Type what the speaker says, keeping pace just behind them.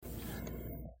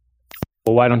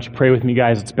Well, why don't you pray with me,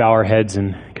 guys? Let's bow our heads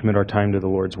and commit our time to the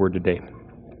Lord's Word today.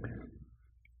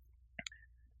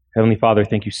 Heavenly Father,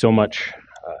 thank you so much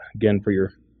again for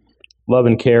your love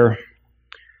and care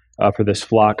for this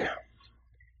flock.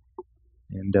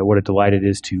 And what a delight it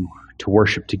is to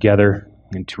worship together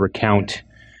and to recount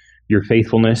your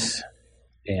faithfulness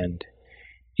and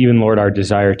even, Lord, our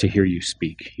desire to hear you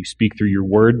speak. You speak through your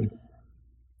Word.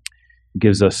 It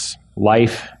gives us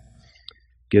life,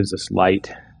 gives us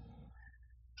light,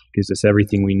 gives us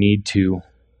everything we need to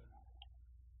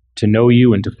know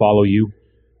you and to follow you.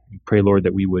 We pray, Lord,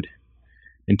 that we would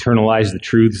internalize the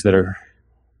truths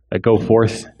that go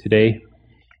forth today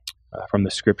from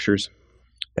the Scriptures,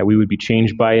 that we would be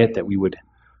changed by it, that we would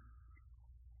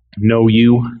know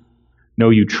you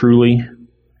truly,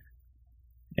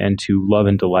 and to love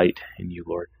and delight in you,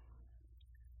 Lord.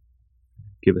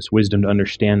 Give us wisdom to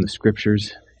understand the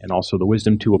Scriptures and also the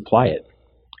wisdom to apply it.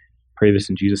 Pray this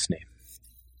in Jesus' name.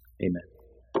 Amen.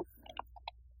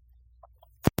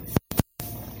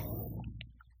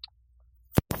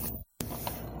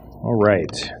 All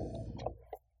right.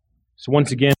 So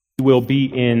once again, we will be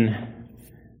in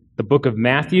the book of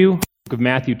Matthew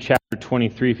chapter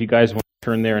 23, if you guys want to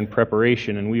turn there in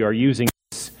preparation. And we are using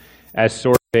this as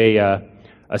sort of a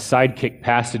sidekick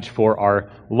passage for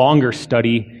our longer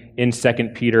study in 2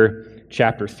 Peter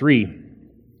chapter 3.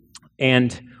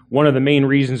 And one of the main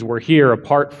reasons we're here,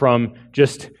 apart from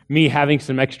just me having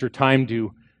some extra time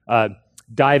to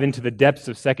dive into the depths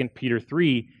of 2 Peter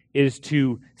 3, is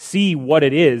to see what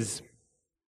it is,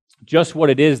 just what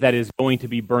it is that is going to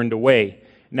be burned away.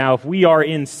 Now, if we are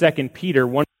in 2 Peter,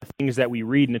 one of the things that we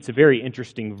read, and it's a very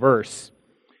interesting verse,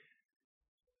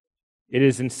 it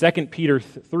is in 2 Peter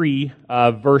 3,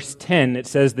 verse 10, it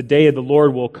says, "The day of the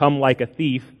Lord will come like a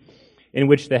thief, in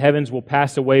which the heavens will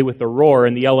pass away with a roar,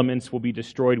 and the elements will be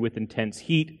destroyed with intense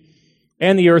heat,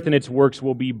 and the earth and its works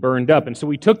will be burned up." And so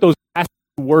we took those last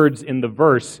words in the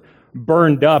verse,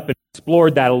 burned up, and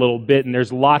explored that a little bit, and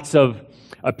there's lots of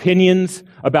opinions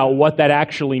about what that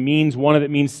actually means. One of it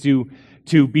means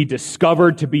to be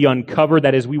discovered, to be uncovered,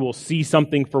 that is, we will see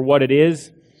something for what it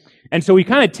is. And so we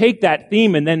kind of take that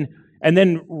theme and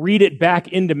then read it back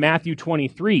into Matthew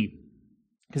 23.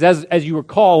 Because as you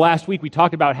recall, last week we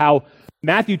talked about how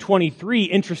Matthew 23,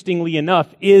 interestingly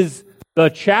enough, is the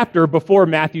chapter before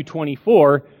Matthew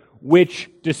 24, which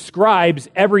describes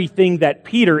everything that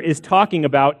Peter is talking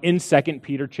about in 2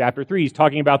 Peter chapter 3. He's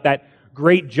talking about that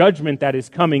great judgment that is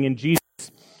coming, and Jesus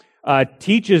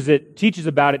teaches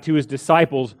about it to his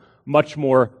disciples much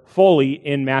more fully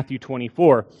in Matthew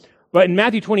 24. But in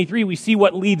Matthew 23, we see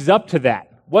what leads up to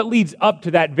that. What leads up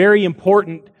to that very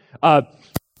important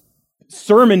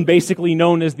sermon, basically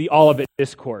known as the Olivet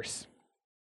Discourse.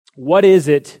 What is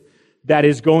it that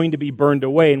is going to be burned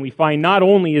away? And we find not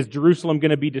only is Jerusalem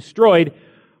going to be destroyed,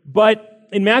 but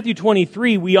in Matthew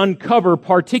 23, we uncover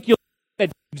particular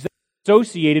things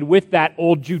associated with that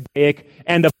old Judaic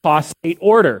and apostate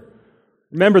order.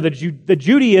 Remember, the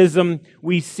Judaism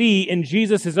we see in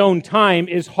Jesus' own time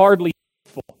is hardly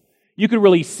faithful. You could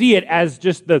really see it as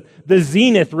just the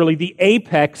zenith, really, the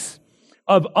apex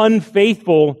of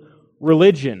unfaithful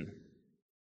religion.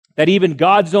 That even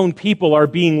God's own people are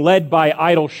being led by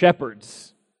idol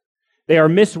shepherds. They are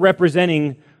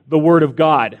misrepresenting the Word of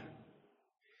God.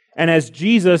 And as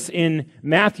Jesus in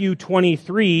Matthew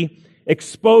 23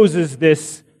 exposes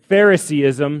this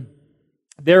Phariseeism,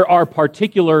 there are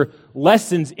particular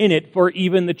lessons in it for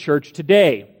even the church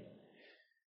today.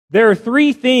 There are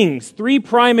three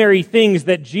primary things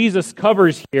that Jesus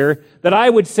covers here that I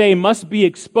would say must be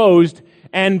exposed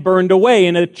and burned away.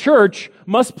 And a church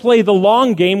must play the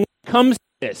long game when it comes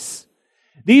to this.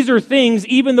 These are things,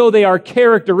 even though they are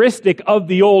characteristic of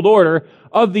the old order,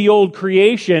 of the old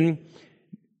creation,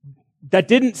 that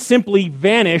didn't simply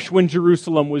vanish when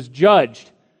Jerusalem was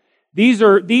judged.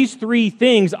 These three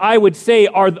things, I would say,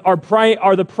 are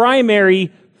the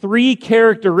primary three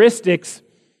characteristics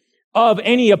of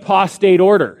any apostate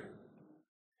order.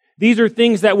 These are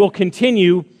things that will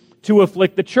continue to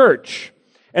afflict the church.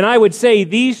 And I would say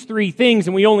these three things,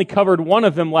 and we only covered one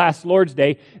of them last Lord's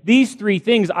Day, these three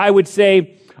things, I would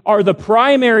say, are the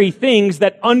primary things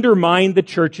that undermine the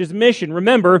church's mission.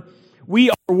 Remember, we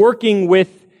are working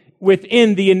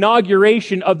within the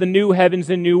inauguration of the new heavens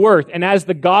and new earth. And as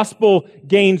the gospel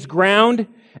gains ground,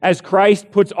 as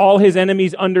Christ puts all his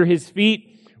enemies under his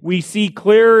feet, we see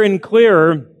clearer and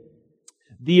clearer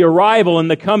the arrival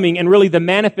and the coming and really the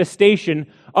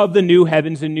manifestation of the new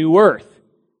heavens and new earth.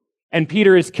 And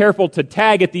Peter is careful to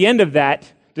tag at the end of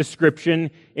that description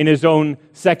in his own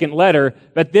second letter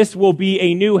that this will be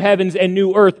a new heavens and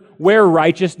new earth where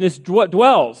righteousness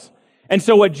dwells. And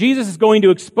so what Jesus is going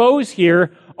to expose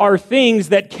here are things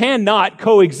that cannot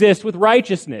coexist with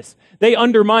righteousness. They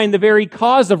undermine the very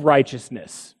cause of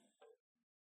righteousness.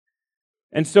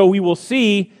 And so we will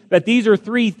see that these are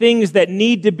three things that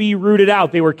need to be rooted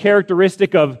out. They were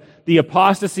characteristic of the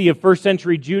apostasy of first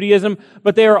century Judaism,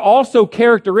 but they are also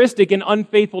characteristic in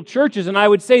unfaithful churches. And I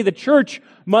would say the church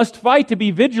must fight to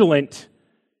be vigilant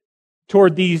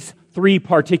toward these three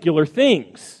particular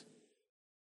things.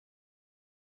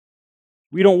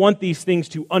 We don't want these things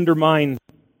to undermine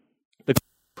the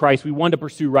Christ. We want to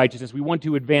pursue righteousness. We want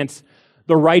to advance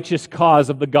the righteous cause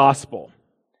of the gospel.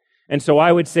 And so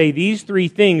I would say these three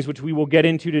things, which we will get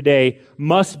into today,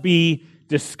 must be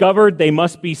discovered, they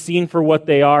must be seen for what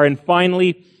they are, and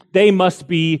finally, they must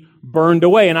be burned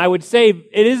away. And I would say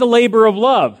it is a labor of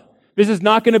love. This is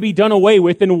not going to be done away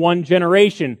with in one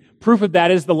generation. Proof of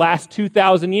that is the last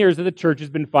 2,000 years that the church has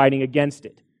been fighting against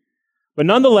it. But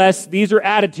nonetheless, these are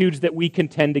attitudes that we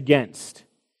contend against.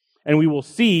 And we will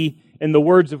see in the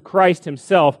words of Christ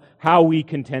himself how we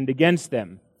contend against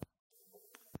them.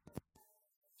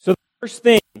 So the first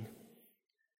thing, if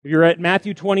you're at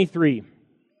Matthew 23,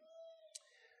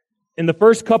 in the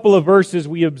first couple of verses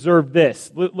we observe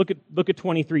this. Look at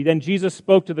 23. Then Jesus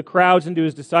spoke to the crowds and to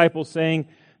his disciples, saying,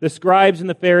 "The scribes and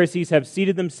the Pharisees have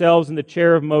seated themselves in the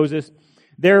chair of Moses.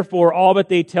 Therefore, all that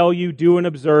they tell you, do and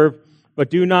observe, but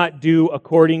do not do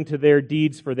according to their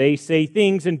deeds, for they say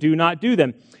things and do not do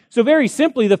them." So very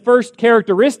simply, the first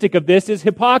characteristic of this is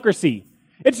hypocrisy.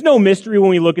 It's no mystery when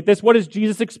we look at this. What is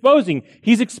Jesus exposing?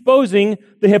 He's exposing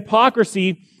the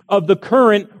hypocrisy of the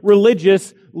current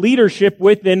religious leadership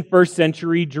within first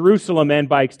century Jerusalem and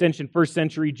by extension first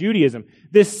century Judaism.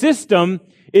 This system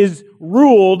is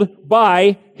ruled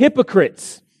by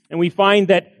hypocrites. And we find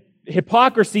that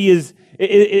hypocrisy is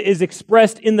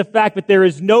expressed in the fact that there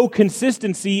is no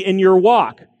consistency in your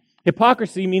walk.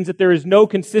 Hypocrisy means that there is no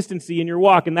consistency in your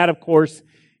walk, and that, of course,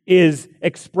 is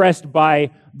expressed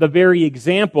by the very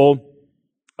example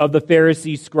of the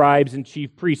Pharisees, scribes, and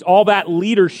chief priests. All that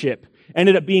leadership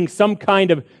ended up being some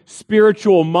kind of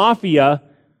spiritual mafia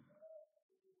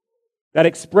that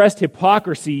expressed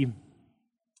hypocrisy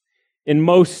in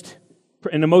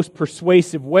the most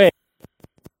persuasive way.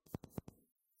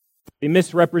 They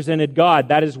misrepresented God.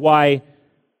 That is why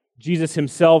Jesus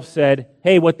himself said,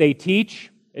 hey, what they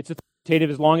teach, it's authoritative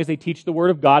as long as they teach the Word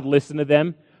of God, listen to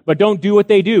them, but don't do what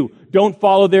they do. Don't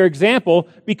follow their example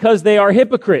because they are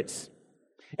hypocrites.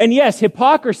 And yes,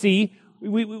 hypocrisy,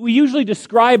 we usually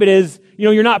describe it as,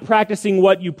 you're not practicing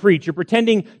what you preach. You're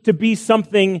pretending to be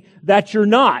something that you're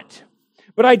not.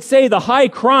 But I'd say the high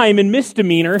crime and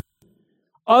misdemeanor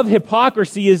of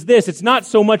hypocrisy is this. It's not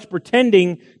so much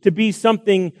pretending to be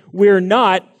something we're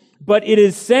not, but it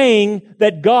is saying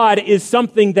that God is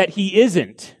something that He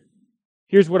isn't.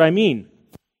 Here's what I mean.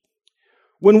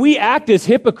 When we act as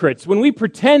hypocrites, when we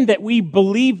pretend that we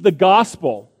believe the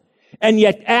gospel and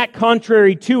yet act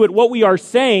contrary to it, what we are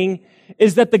saying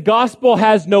is that the gospel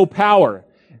has no power.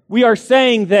 We are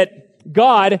saying that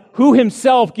God, who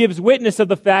himself gives witness of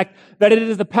the fact that it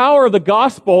is the power of the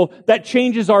gospel that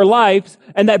changes our lives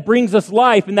and that brings us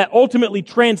life and that ultimately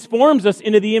transforms us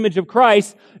into the image of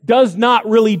Christ, does not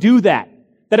really do that.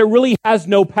 That it really has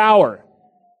no power.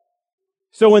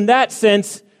 So in that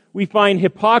sense, we find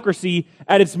hypocrisy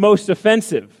at its most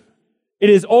offensive. It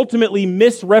is ultimately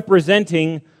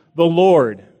misrepresenting the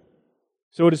Lord.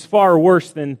 So it is far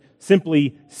worse than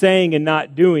simply saying and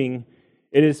not doing.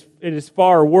 It is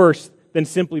far worse than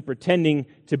simply pretending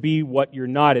to be what you're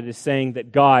not. It is saying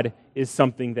that God is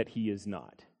something that He is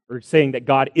not, or saying that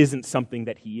God isn't something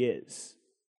that He is.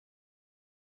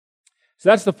 So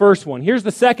that's the first one. Here's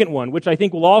the second one, which I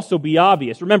think will also be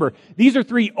obvious. Remember, these are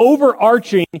three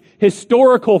overarching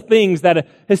historical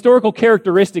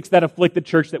characteristics that afflict the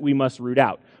church that we must root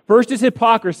out. First is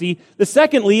hypocrisy. The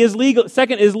second is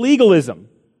legalism.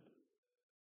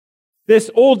 This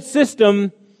old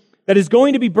system that is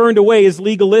going to be burned away is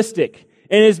legalistic,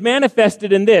 and is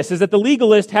manifested in this, is that the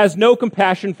legalist has no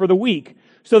compassion for the weak.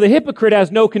 So the hypocrite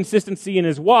has no consistency in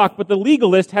his walk, but the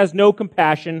legalist has no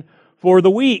compassion for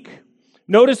the weak.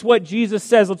 Notice what Jesus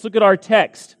says. Let's look at our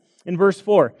text in verse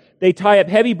 4. They tie up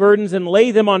heavy burdens and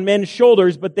lay them on men's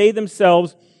shoulders, but they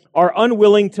themselves are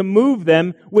unwilling to move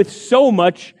them with so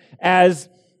much as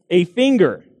a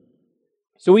finger.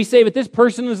 So we say that this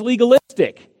person is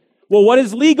legalistic. Well, what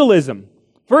is legalism?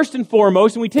 First and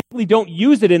foremost, and we typically don't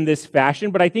use it in this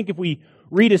fashion, but I think if we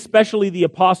read especially the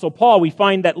Apostle Paul, we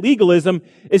find that legalism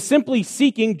is simply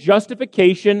seeking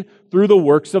justification through the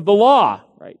works of the law,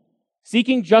 right?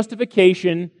 Seeking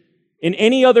justification in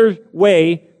any other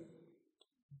way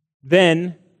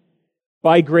than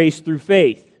by grace through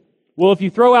faith. Well, if you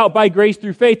throw out by grace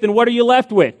through faith, then what are you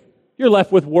left with? You're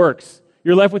left with works.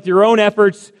 You're left with your own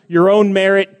efforts, your own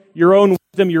merit, your own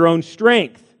wisdom, your own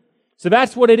strength. So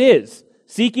that's what it is.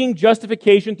 Seeking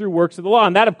justification through works of the law.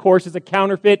 And that, of course, is a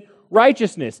counterfeit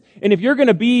righteousness. And if you're going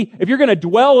to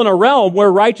dwell in a realm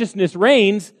where righteousness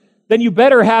reigns, then you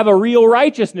better have a real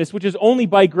righteousness, which is only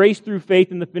by grace through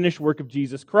faith in the finished work of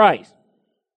Jesus Christ.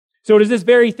 So it is this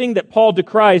very thing that Paul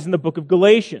decries in the book of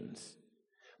Galatians.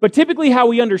 But typically how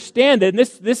we understand it, and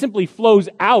this simply flows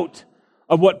out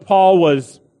of what Paul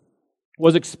was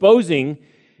exposing,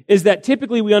 is that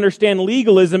typically we understand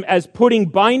legalism as putting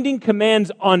binding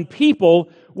commands on people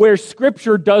where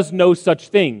Scripture does no such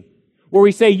thing. Where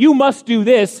we say, you must do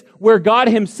this, where God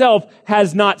Himself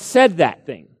has not said that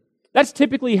thing. That's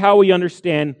typically how we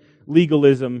understand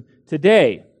legalism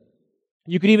today.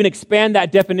 You could even expand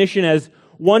that definition as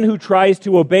one who tries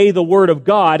to obey the Word of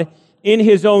God in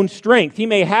his own strength. He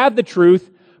may have the truth,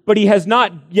 but he has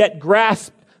not yet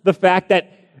grasped the fact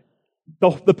that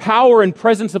the power and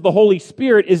presence of the Holy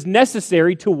Spirit is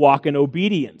necessary to walk in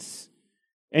obedience.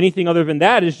 Anything other than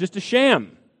that is just a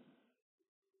sham.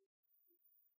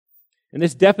 And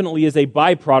this definitely is a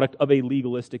byproduct of a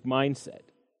legalistic mindset.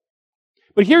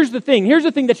 But here's the thing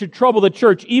that should trouble the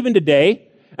church even today,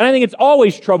 and I think it's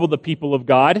always troubled the people of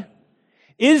God,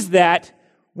 is that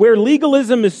where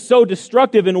legalism is so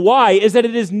destructive and why is that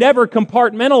it is never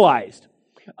compartmentalized.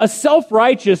 A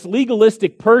self-righteous,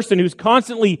 legalistic person who's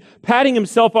constantly patting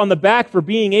himself on the back for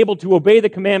being able to obey the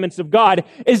commandments of God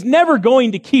is never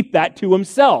going to keep that to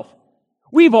himself.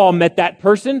 We've all met that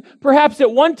person. Perhaps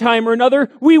at one time or another,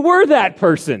 we were that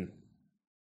person.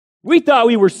 We thought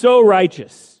we were so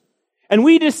righteous. And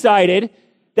we decided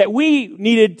that we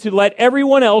needed to let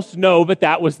everyone else know that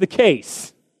that was the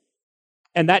case.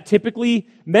 And that typically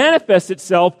manifests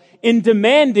itself in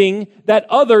demanding that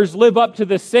others live up to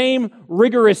the same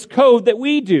rigorous code that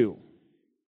we do.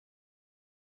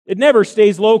 It never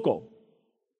stays local.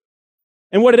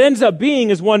 And what it ends up being,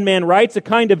 as one man writes, a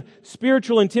kind of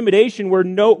spiritual intimidation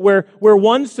where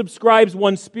one subscribes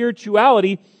one's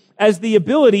spirituality as the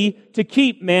ability to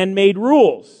keep man-made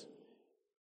rules.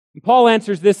 And Paul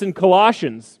answers this in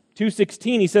Colossians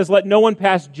 2:16. He says, "Let no one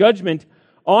pass judgment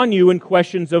on you in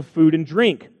questions of food and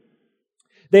drink.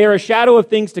 They are a shadow of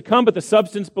things to come, but the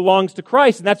substance belongs to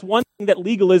Christ." And that's one thing that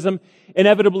legalism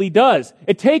inevitably does.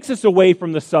 It takes us away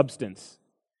from the substance.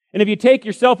 And if you take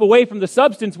yourself away from the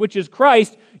substance, which is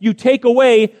Christ, you take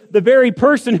away the very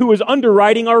person who is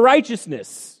underwriting our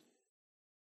righteousness.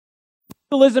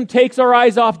 Legalism takes our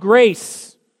eyes off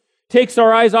grace, takes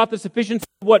our eyes off the sufficiency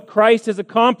of what Christ has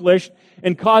accomplished,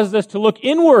 and causes us to look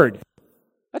inward.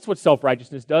 That's what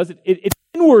self-righteousness does. It's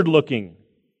inward looking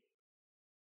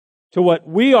to what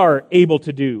we are able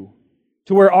to do,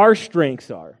 to where our strengths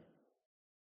are,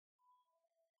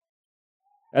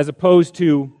 as opposed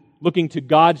to looking to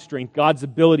God's strength, God's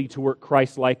ability to work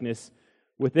Christ-likeness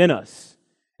within us.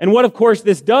 And what, of course,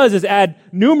 this does is add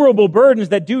numerable burdens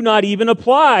that do not even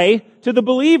apply to the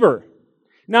believer.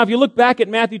 Now, if you look back at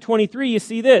Matthew 23, you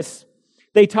see this.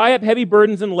 They tie up heavy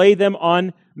burdens and lay them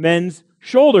on men's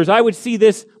shoulders. I would see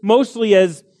this mostly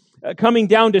as coming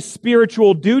down to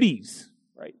spiritual duties,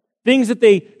 right? Things that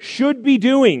they should be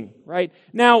doing, right?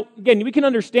 Now, again, we can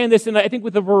understand this, and I think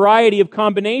with a variety of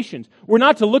combinations. We're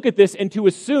not to look at this and to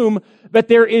assume that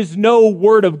there is no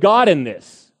Word of God in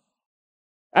this.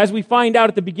 As we find out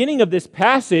at the beginning of this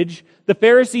passage, the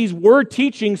Pharisees were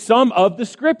teaching some of the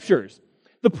Scriptures.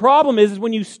 The problem is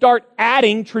when you start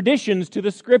adding traditions to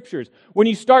the Scriptures, when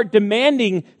you start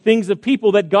demanding things of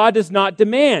people that God does not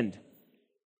demand.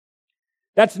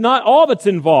 That's not all that's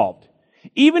involved.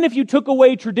 Even if you took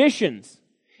away traditions,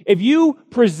 if you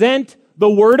present the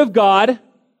Word of God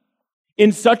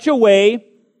in such a way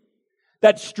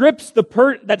that strips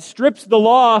the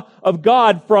law of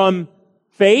God from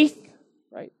faith,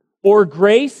 right, or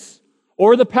grace,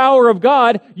 or the power of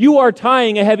God, you are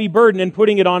tying a heavy burden and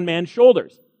putting it on man's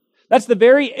shoulders. That's the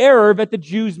very error that the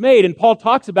Jews made, and Paul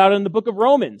talks about it in the book of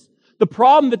Romans. The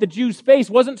problem that the Jews faced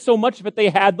wasn't so much that they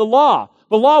had the law.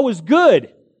 The law was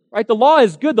good, right? The law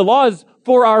is good. The law is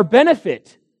for our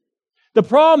benefit. The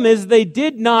problem is they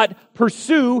did not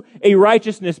pursue a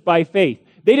righteousness by faith.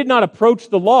 They did not approach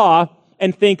the law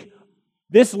and think,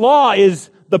 this law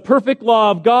is the perfect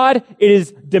law of God. It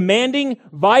is demanding.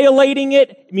 Violating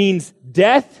it means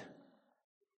death.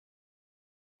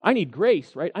 I need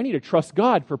grace, right? I need to trust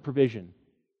God for provision.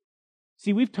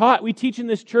 See, we teach in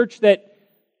this church that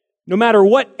No matter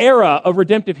what era of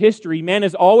redemptive history, man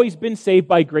has always been saved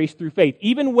by grace through faith.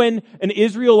 Even when an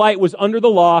Israelite was under the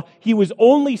law, he was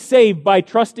only saved by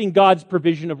trusting God's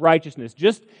provision of righteousness.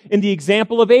 Just in the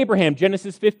example of Abraham,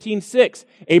 Genesis 15:6,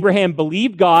 Abraham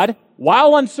believed God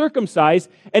while uncircumcised,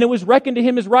 and it was reckoned to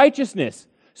him as righteousness.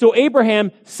 So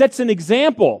Abraham sets an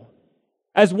example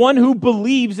as one who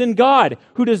believes in God,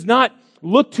 who does not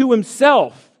look to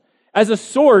himself as a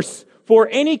source for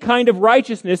any kind of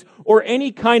righteousness or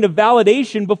any kind of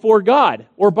validation before God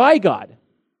or by God.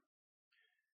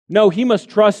 No, he must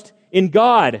trust in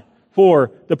God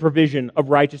for the provision of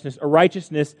righteousness, a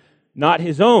righteousness not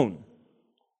his own.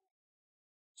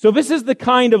 So this is the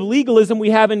kind of legalism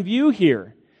we have in view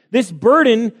here. This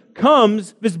burden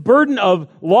of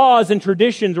laws and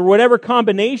traditions, or whatever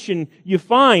combination you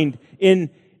find in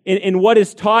what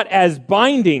is taught as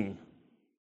binding,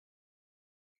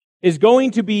 is going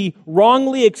to be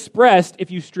wrongly expressed if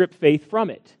you strip faith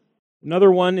from it.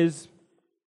 Another one is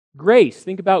grace.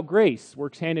 Think about grace.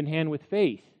 Works hand in hand with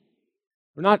faith.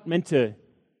 We're not meant to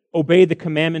obey the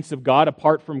commandments of God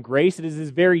apart from grace. It is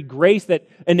His very grace that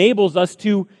enables us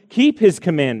to keep His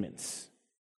commandments.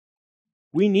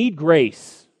 We need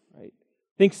grace.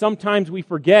 I think sometimes we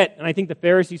forget, and I think the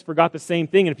Pharisees forgot the same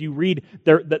thing. And if you read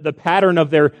the pattern of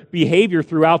their behavior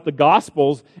throughout the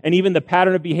Gospels, and even the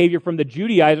pattern of behavior from the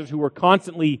Judaizers who were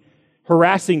constantly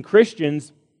harassing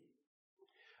Christians,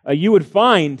 you don't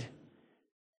find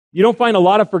a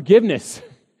lot of forgiveness.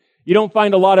 You don't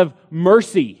find a lot of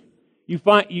mercy. You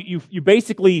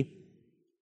basically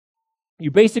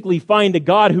find a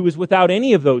God who is without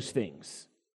any of those things.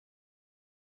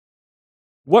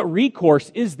 What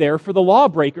recourse is there for the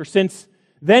lawbreaker, since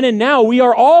then and now we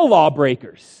are all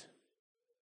lawbreakers?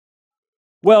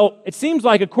 Well, it seems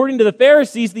like, according to the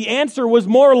Pharisees, the answer was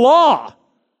more law.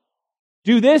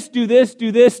 Do this, do this,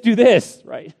 do this, do this,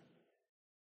 right?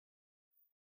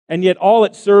 And yet all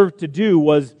it served to do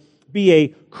was be a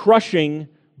crushing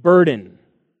burden,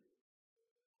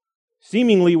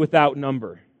 seemingly without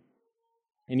number.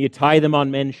 And you tie them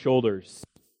on men's shoulders.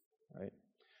 Right?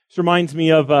 This reminds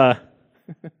me of...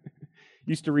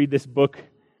 used to read this book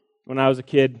when I was a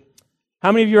kid.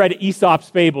 How many of you read Aesop's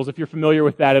Fables, if you're familiar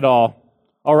with that at all?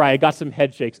 All right, I got some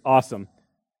head shakes. Awesome.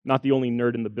 Not the only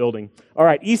nerd in the building. All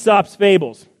right, Aesop's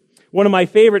Fables. One of my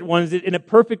favorite ones, and it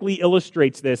perfectly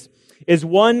illustrates this, is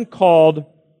one called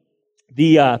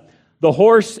the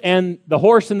horse and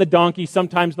the donkey,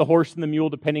 sometimes the horse and the mule,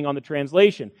 depending on the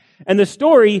translation. And the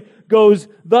story goes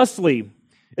thusly,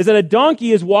 is that a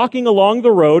donkey is walking along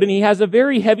the road and he has a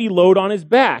very heavy load on his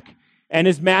back, and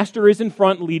his master is in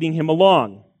front leading him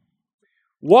along.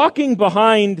 Walking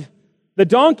behind the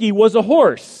donkey was a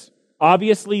horse,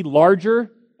 obviously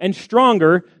larger and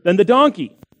stronger than the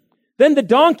donkey. Then the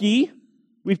donkey,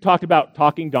 we've talked about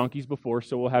talking donkeys before,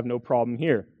 so we'll have no problem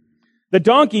here. The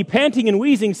donkey, panting and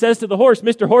wheezing, says to the horse,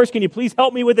 "Mr. Horse, can you please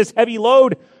help me with this heavy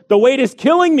load? The weight is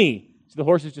killing me." So the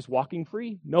horse is just walking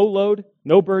free, no load,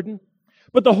 no burden.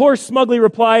 But the horse smugly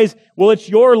replies, "Well, it's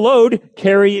your load,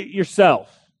 carry it yourself."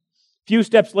 A few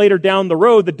steps later down the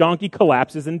road, the donkey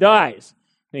collapses and dies.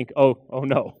 Think, oh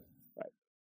no. Right.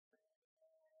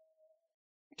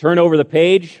 Turn over the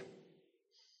page,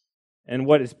 and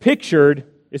what is pictured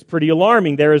is pretty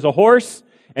alarming. There is a horse,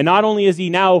 and not only is he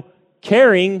now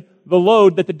carrying the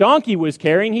load that the donkey was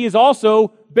carrying, he is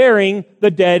also bearing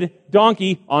the dead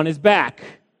donkey on his back.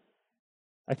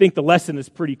 I think the lesson is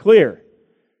pretty clear.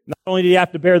 Not only did he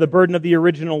have to bear the burden of the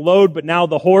original load, but now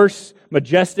the horse,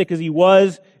 majestic as he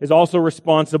was, is also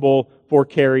responsible for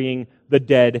carrying the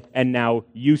dead and now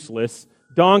useless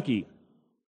donkey.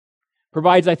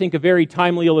 Provides, I think, a very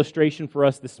timely illustration for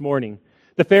us this morning.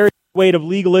 The Pharisees' weight of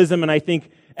legalism and I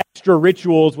think extra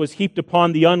rituals was heaped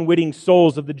upon the unwitting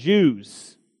souls of the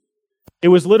Jews. It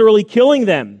was literally killing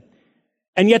them.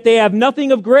 And yet they have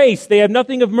nothing of grace. They have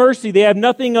nothing of mercy. They have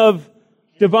nothing of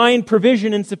divine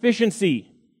provision and sufficiency.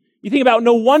 You think about,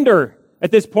 no wonder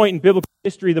at this point in biblical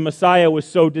history the Messiah was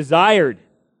so desired.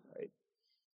 I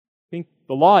think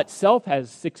the law itself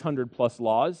has 600 plus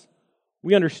laws.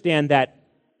 We understand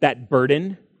that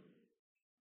burden.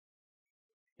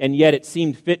 And yet it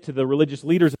seemed fit to the religious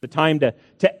leaders at the time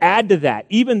to add to that,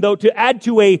 even though to add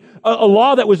to a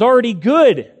law that was already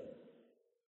good.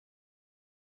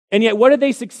 And yet what did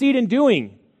they succeed in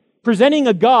doing? Presenting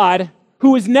a God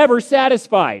who is never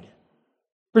satisfied.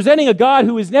 Presenting a God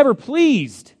who is never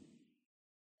pleased.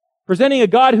 Presenting a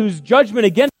God whose judgment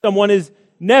against someone is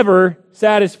never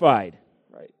satisfied.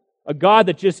 Right? A God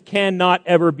that just cannot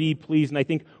ever be pleased. And I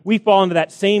think we fall into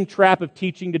that same trap of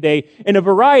teaching today in a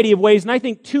variety of ways, and I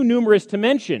think too numerous to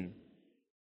mention.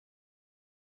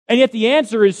 And yet the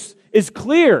answer is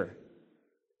clear.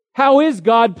 How is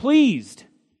God pleased?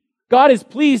 God is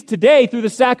pleased today through the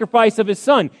sacrifice of His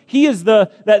Son. He is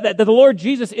the Lord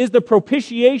Jesus is the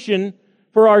propitiation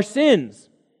for our sins.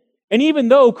 And even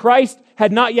though Christ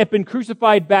had not yet been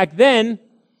crucified back then,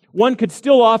 one could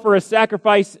still offer a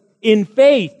sacrifice in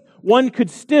faith. One could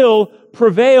still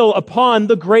prevail upon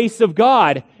the grace of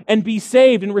God and be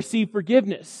saved and receive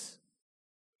forgiveness.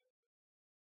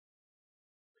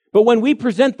 But when we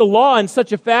present the law in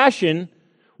such a fashion,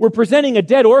 we're presenting a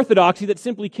dead orthodoxy that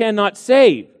simply cannot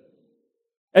save.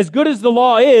 As good as the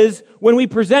law is, when we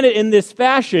present it in this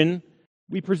fashion,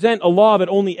 we present a law that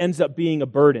only ends up being a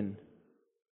burden.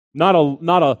 Not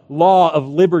a law of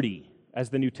liberty, as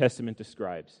the New Testament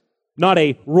describes. Not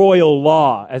a royal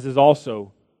law, as is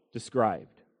also described.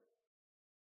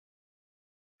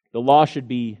 The law should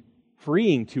be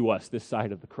freeing to us this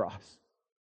side of the cross.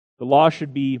 The law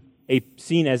should be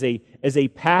seen as a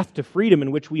path to freedom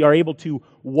in which we are able to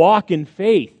walk in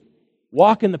faith,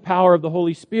 walk in the power of the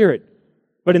Holy Spirit.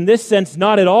 But in this sense,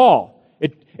 not at all.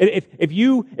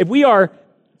 If we are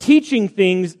teaching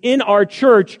things in our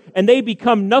church and they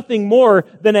become nothing more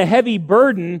than a heavy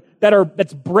burden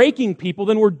that's breaking people,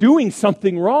 then we're doing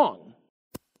something wrong.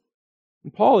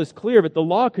 And Paul is clear that the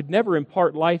law could never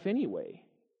impart life anyway.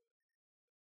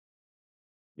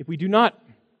 If we do not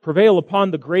prevail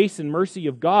upon the grace and mercy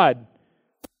of God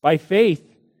by faith,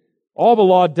 all the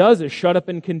law does is shut up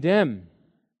and condemn.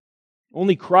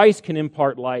 Only Christ can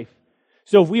impart life.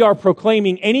 So if we are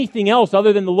proclaiming anything else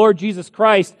other than the Lord Jesus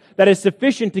Christ that is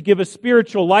sufficient to give us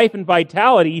spiritual life and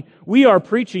vitality, we are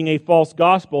preaching a false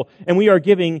gospel and we are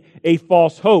giving a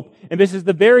false hope. And this is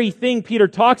the very thing Peter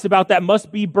talks about that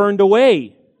must be burned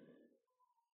away.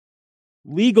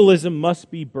 Legalism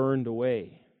must be burned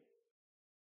away.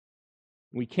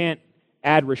 We can't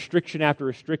add restriction after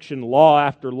restriction, law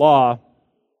after law.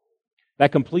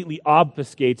 That completely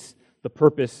obfuscates the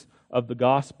purpose of the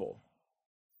gospel.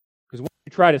 Because when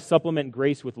you try to supplement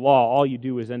grace with law, all you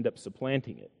do is end up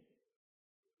supplanting it.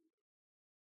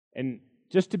 And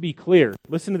just to be clear,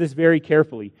 listen to this very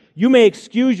carefully. You may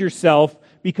excuse yourself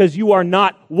because you are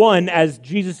not one, as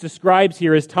Jesus describes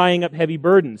here, as tying up heavy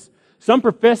burdens. Some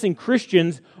professing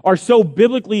Christians are so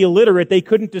biblically illiterate they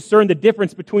couldn't discern the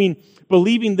difference between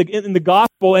believing in the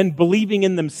gospel and believing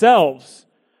in themselves.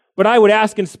 But I would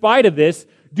ask, in spite of this,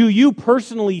 do you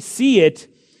personally see it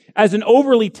as an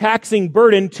overly taxing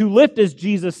burden to lift, as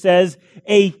Jesus says,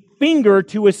 a finger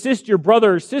to assist your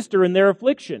brother or sister in their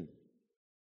affliction?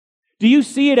 Do you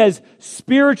see it as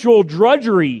spiritual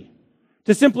drudgery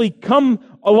to simply come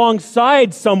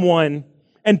alongside someone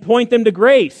and point them to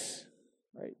grace?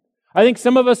 I think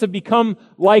some of us have become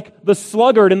like the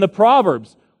sluggard in the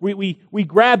Proverbs. We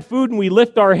grab food and we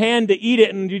lift our hand to eat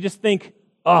it, and you just think,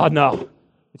 oh no,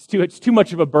 it's too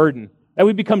much of a burden. That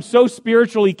we become so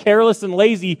spiritually careless and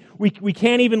lazy, we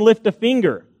can't even lift a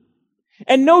finger.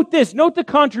 And note the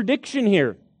contradiction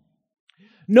here.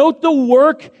 Note the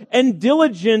work and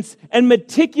diligence and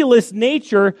meticulous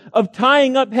nature of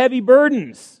tying up heavy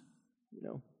burdens.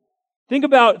 Think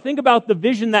about the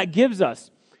vision that gives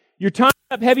us. You're tying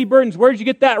up heavy burdens. Where did you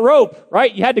get that rope?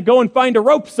 Right? You had to go and find a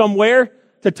rope somewhere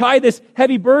to tie this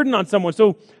heavy burden on someone.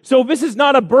 So this is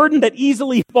not a burden that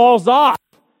easily falls off.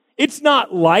 It's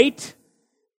not light.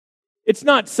 It's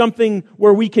not something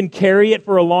where we can carry it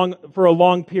for a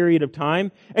long period of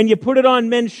time. And you put it on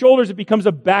men's shoulders, it becomes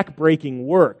a back-breaking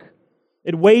work.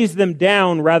 It weighs them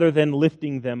down rather than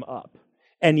lifting them up.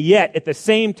 And yet, at the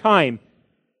same time,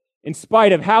 in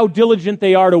spite of how diligent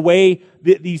they are to weigh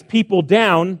these people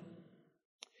down,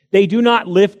 they do not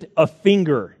lift a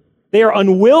finger. They are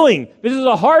unwilling. This is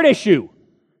a hard issue.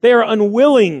 They are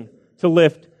unwilling to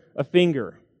lift a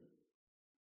finger.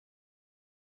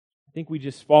 I think we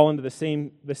just fall into the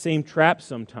same trap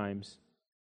sometimes.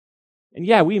 And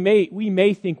yeah, we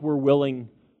may think we're willing,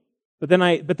 but then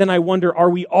I wonder, are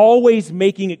we always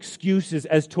making excuses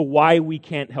as to why we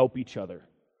can't help each other?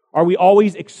 Are we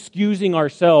always excusing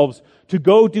ourselves to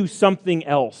go do something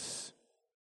else?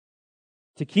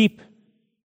 To keep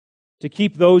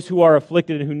those who are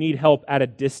afflicted and who need help at a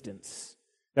distance?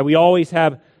 That we always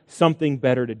have something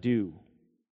better to do.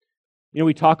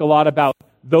 We talk a lot about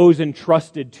those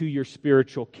entrusted to your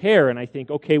spiritual care, and I think,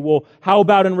 okay, well, how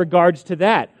about in regards to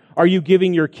that? Are you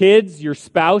giving your kids, your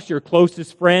spouse, your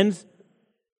closest friends,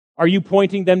 are you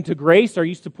pointing them to grace? Are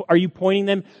you pointing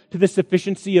them to the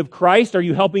sufficiency of Christ? Are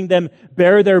you helping them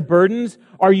bear their burdens?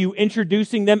 Are you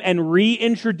introducing them and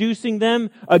reintroducing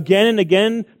them again and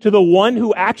again to the one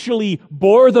who actually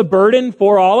bore the burden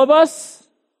for all of us?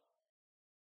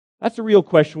 That's a real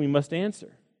question we must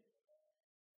answer.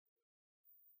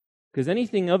 Because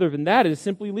anything other than that is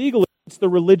simply legalism. It's the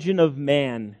religion of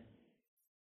man.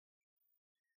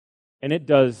 And it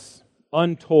does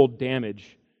untold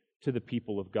damage to the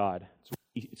people of God.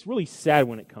 It's really sad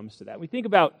when it comes to that. We think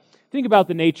about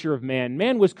the nature of man.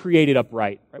 Man was created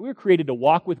upright. Right? We were created to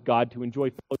walk with God, to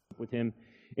enjoy fellowship with Him.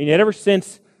 And yet ever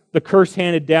since the curse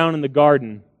handed down in the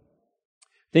garden,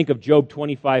 think of Job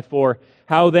 25:4.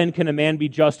 How then can a man be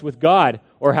just with God?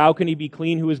 Or how can he be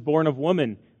clean who is born of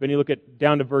woman? Then you look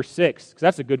down to verse 6, because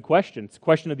that's a good question. It's a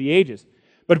question of the ages.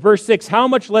 But verse 6, how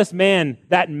much less man,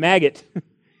 that maggot,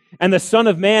 and the Son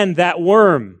of Man, that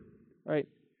worm? Right?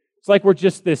 It's like we're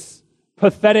just this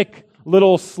pathetic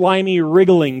little slimy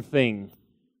wriggling thing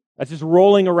that's just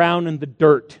rolling around in the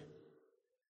dirt.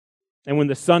 And when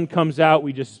the sun comes out,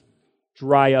 we just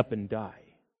dry up and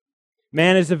die.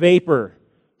 Man is a vapor,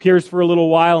 appears for a little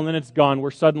while, and then it's gone. We're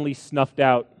suddenly snuffed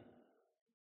out.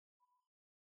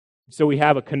 So we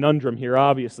have a conundrum here,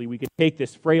 obviously. We can take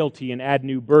this frailty and add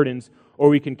new burdens, or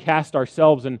we can cast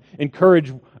ourselves and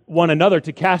encourage one another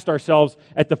to cast ourselves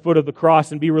at the foot of the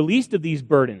cross and be released of these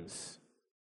burdens.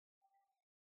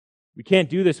 We can't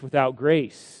do this without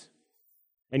grace.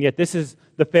 And yet this is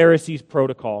the Pharisees'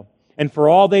 protocol. And for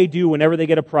all they do whenever they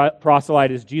get a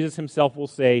proselyte, as Jesus Himself will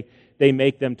say, they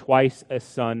make them twice a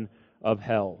son of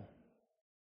hell,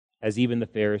 as even the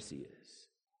Pharisee is.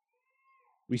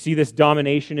 We see this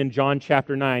domination in John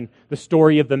chapter 9, the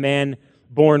story of the man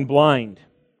born blind.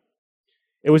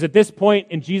 It was at this point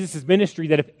in Jesus' ministry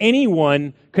that if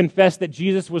anyone confessed that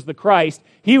Jesus was the Christ,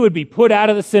 he would be put out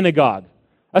of the synagogue.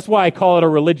 That's why I call it a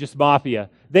religious mafia.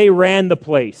 They ran the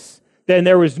place. Then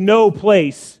there was no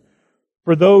place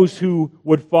for those who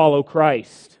would follow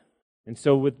Christ. And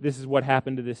so this is what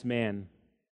happened to this man,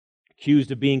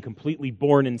 accused of being completely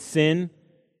born in sin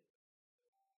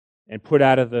and put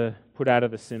out of the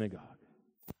synagogue.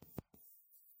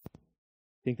 I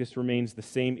think this remains the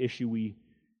same issue we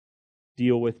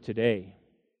deal with today.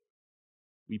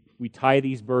 We tie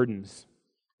these burdens,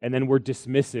 and then we're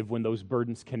dismissive when those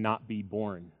burdens cannot be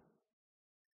borne.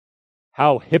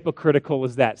 How hypocritical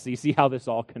is that? So you see how this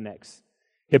all connects.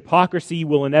 Hypocrisy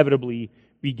will inevitably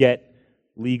beget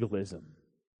legalism.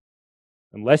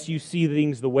 Unless you see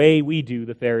things the way we do,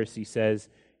 the Pharisee says,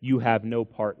 you have no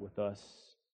part with us.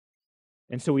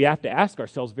 And so we have to ask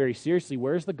ourselves very seriously,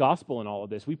 where's the gospel in all of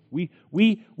this?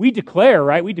 We declare,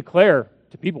 right? We declare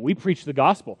to people, we preach the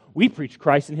gospel. We preach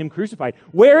Christ and Him crucified.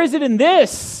 Where is it in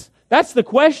this? That's the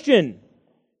question.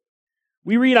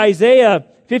 We read Isaiah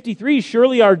 53,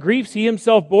 surely our griefs He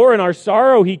Himself bore and our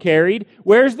sorrow He carried.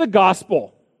 Where's the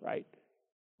gospel, right?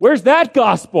 Where's that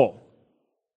gospel?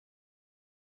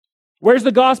 Where's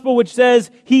the gospel which says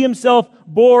He Himself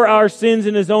bore our sins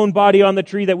in His own body on the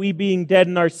tree that we being dead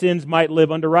in our sins might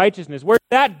live unto righteousness? Where's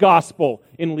that gospel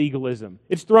in legalism?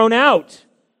 It's thrown out.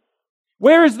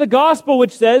 Where is the gospel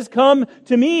which says, come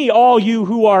to me, all you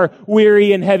who are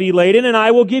weary and heavy laden, and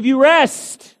I will give you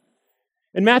rest?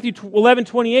 In Matthew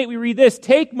 11:28, we read this,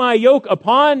 take my yoke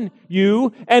upon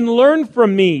you and learn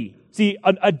from me. See,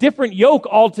 a different yoke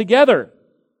altogether.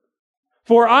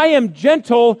 For I am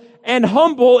gentle and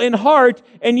humble in heart,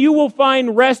 and you will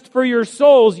find rest for your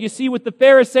souls. You see, with the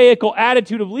Pharisaical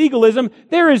attitude of legalism,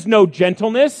 there is no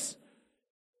gentleness.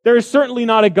 There is certainly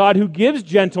not a God who gives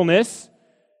gentleness.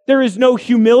 There is no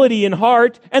humility in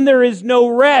heart, and there is no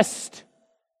rest.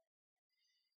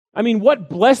 I mean, what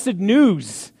blessed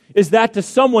news is that to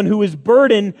someone who is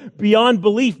burdened beyond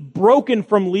belief, broken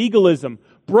from legalism,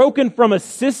 broken from a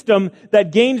system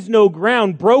that gains no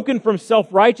ground, broken from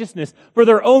self-righteousness, for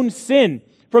their own sin,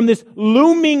 from this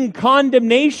looming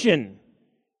condemnation,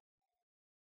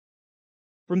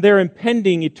 from their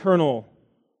impending eternal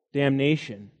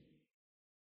damnation.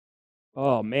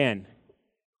 Oh man,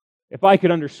 if I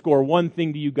could underscore one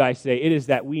thing to you guys today, it is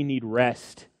that we need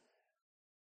rest.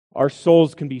 Our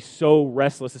souls can be so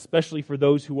restless, especially for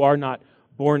those who are not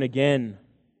born again.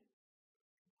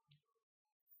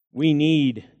 We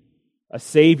need a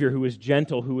Savior who is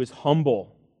gentle, who is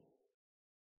humble.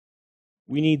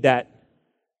 We need that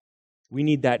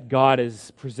God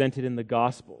as presented in the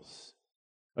Gospels.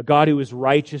 A God who is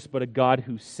righteous, but a God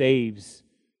who saves.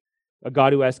 A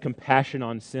God who has compassion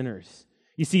on sinners.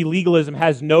 You see, legalism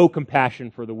has no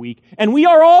compassion for the weak. And we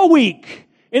are all weak.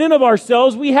 In and of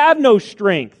ourselves, we have no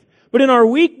strength. But in our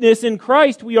weakness, in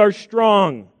Christ, we are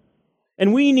strong.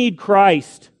 And we need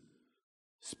Christ.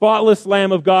 Spotless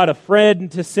Lamb of God, a friend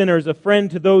to sinners, a friend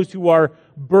to those who are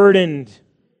burdened,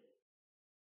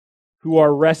 who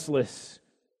are restless,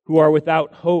 who are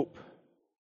without hope.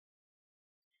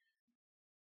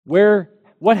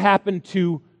 What happened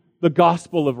to the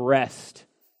gospel of rest?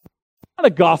 Not a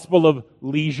gospel of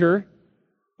leisure,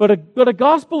 but a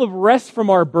gospel of rest from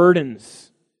our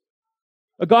burdens.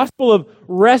 A gospel of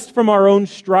rest from our own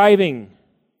striving.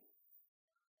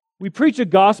 We preach a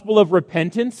gospel of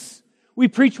repentance. We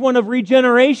preach one of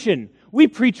regeneration. We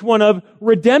preach one of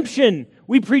redemption.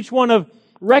 We preach one of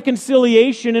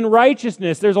reconciliation and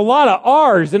righteousness. There's a lot of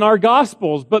R's in our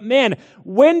gospels, but man,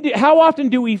 how often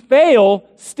do we fail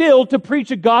still to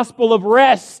preach a gospel of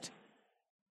rest?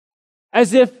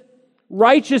 As if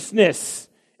righteousness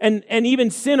and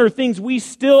even sin are things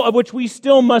of which we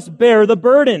still must bear the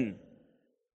burden.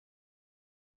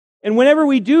 And whenever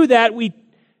we do that, we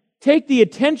take the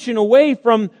attention away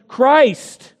from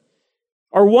Christ,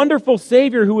 our wonderful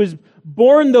Savior who has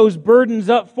borne those burdens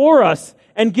up for us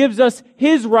and gives us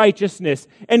His righteousness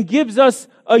and gives us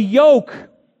a yoke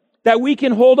that we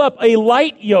can hold up, a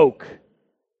light yoke.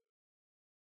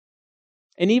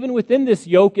 And even within this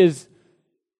yoke is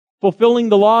fulfilling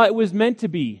the law it was meant to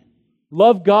be.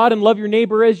 Love God and love your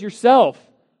neighbor as yourself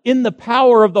in the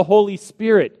power of the Holy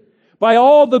Spirit, by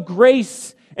all the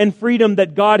grace and freedom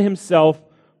that God Himself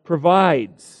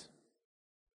provides.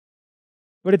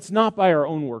 But it's not by our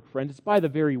own work, friends. It's by the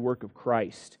very work of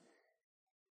Christ.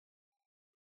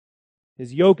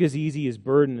 His yoke is easy, His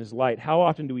burden is light. How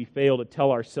often do we fail to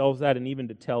tell ourselves that and even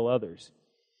to tell others?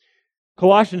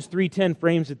 Colossians 3:10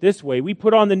 frames it this way. We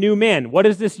put on the new man. What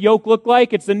does this yoke look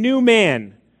like? It's a new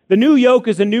man. The new yoke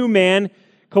is a new man.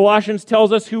 Colossians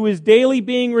tells us who is daily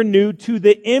being renewed to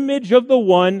the image of the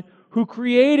one who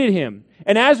created him.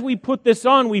 And as we put this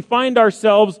on, we find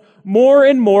ourselves more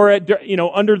and more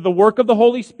under the work of the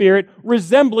Holy Spirit,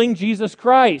 resembling Jesus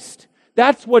Christ.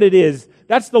 That's what it is.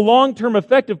 That's the long-term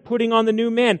effect of putting on the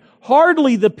new man.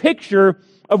 Hardly the picture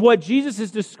of what Jesus is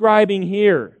describing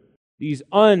here. These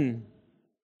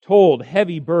untold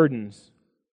heavy burdens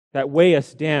that weigh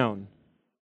us down,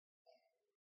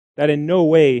 that in no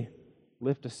way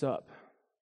lift us up.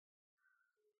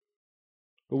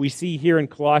 But we see here in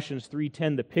Colossians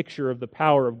 3:10 the picture of the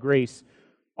power of grace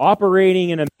operating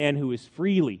in a man who is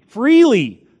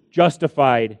freely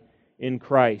justified in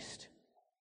Christ.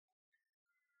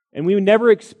 And we would never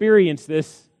experience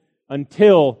this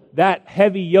until that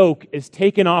heavy yoke is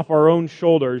taken off our own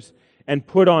shoulders and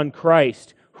put on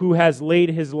Christ, who has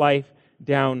laid His life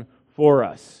down for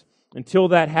us. Until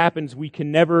that happens, we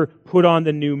can never put on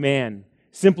the new man,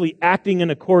 simply acting in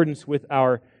accordance with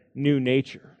our new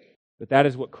nature. But that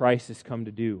is what Christ has come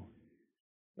to do.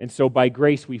 And so by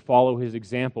grace we follow His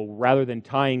example. Rather than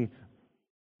tying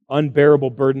unbearable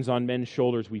burdens on men's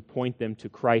shoulders, we point them to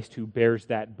Christ, who bears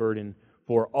that burden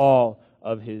for all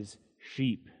of His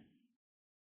sheep.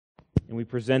 And we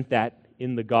present that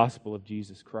in the gospel of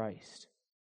Jesus Christ.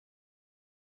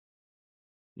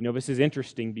 You know, this is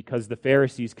interesting because the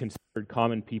Pharisees considered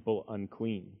common people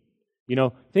unclean. You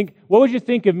know, what would you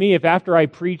think of me if after I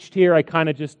preached here, I kind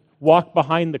of just walked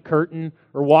behind the curtain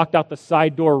or walked out the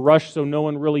side door, rushed so no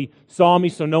one really saw me,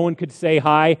 so no one could say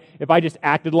hi, if I just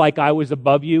acted like I was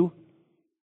above you?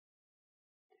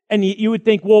 And you would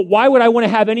think, well, why would I want to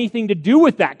have anything to do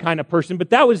with that kind of person?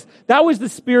 But that was the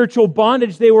spiritual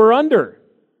bondage they were under.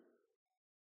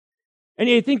 And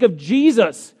you think of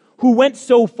Jesus, who went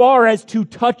so far as to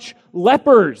touch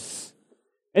lepers.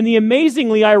 And the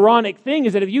amazingly ironic thing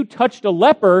is that if you touched a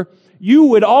leper, you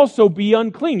would also be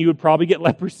unclean. You would probably get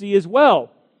leprosy as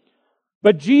well.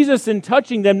 But Jesus, in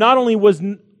touching them, not only was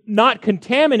not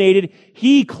contaminated,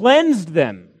 He cleansed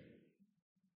them.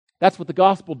 That's what the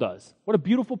gospel does. What a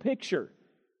beautiful picture.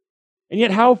 And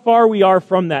yet how far we are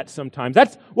from that sometimes.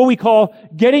 That's what we call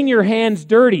getting your hands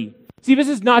dirty. See, this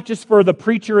is not just for the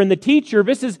preacher and the teacher.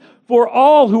 This is for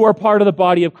all who are part of the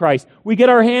body of Christ. We get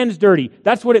our hands dirty.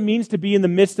 That's what it means to be in the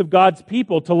midst of God's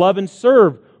people, to love and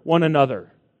serve one another.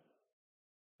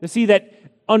 To see that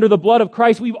under the blood of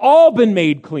Christ, we've all been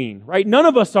made clean, right? None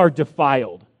of us are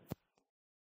defiled.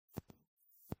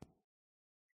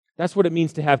 That's what it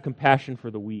means to have compassion for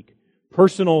the weak.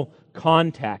 Personal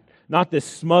contact, not this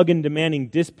smug and demanding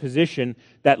disposition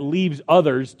that leaves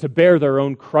others to bear their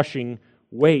own crushing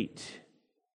weight.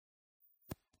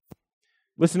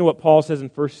 Listen to what Paul says in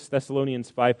 1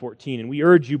 Thessalonians 5:14. And we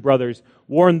urge you, brothers,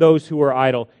 warn those who are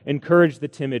idle, encourage the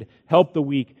timid, help the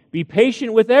weak, be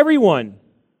patient with everyone.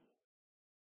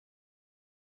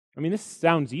 I mean, this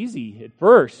sounds easy at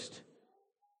first.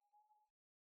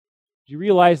 Do you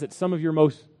realize that some of your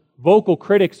most vocal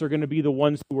critics are going to be the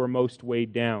ones who are most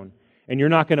weighed down? And you're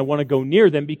not going to want to go near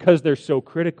them because they're so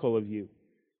critical of you.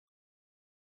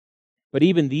 But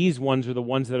even these ones are the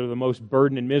ones that are the most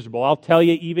burdened and miserable. I'll tell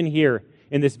you, even here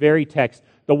in this very text,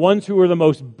 the ones who are the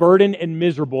most burdened and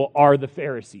miserable are the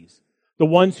Pharisees. The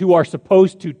ones who are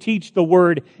supposed to teach the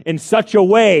word in such a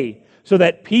way so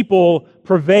that people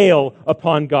prevail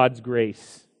upon God's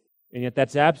grace. And yet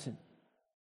that's absent.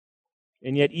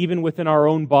 And yet even within our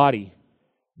own body,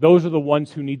 those are the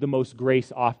ones who need the most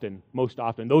grace most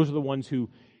often. Those are the ones who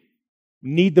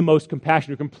need the most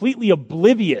compassion, are completely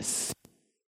oblivious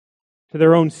to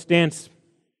their own stance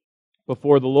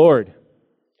before the Lord.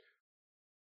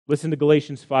 Listen to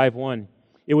Galatians 5:1.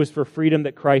 It was for freedom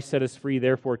that Christ set us free,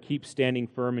 therefore keep standing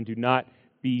firm and do not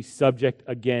be subject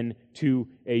again to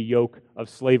a yoke of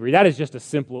slavery. That is just a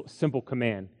simple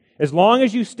command. As long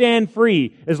as you stand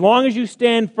free, as long as you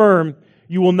stand firm,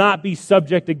 you will not be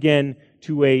subject again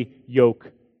to a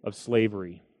yoke of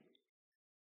slavery.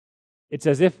 It's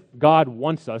as if God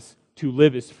wants us to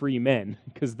live as free men,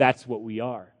 because that's what we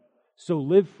are. So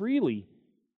live freely.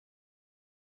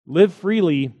 Live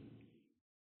freely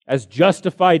as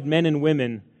justified men and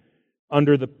women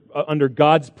under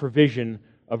God's provision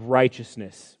of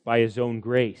righteousness by His own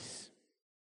grace.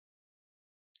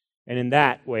 And in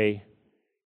that way,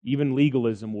 even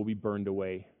legalism will be burned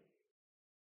away.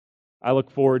 I look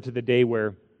forward to the day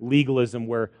where legalism,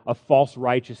 where a false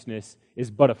righteousness is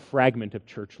but a fragment of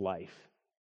church life.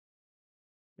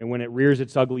 And when it rears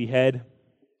its ugly head,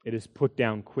 it is put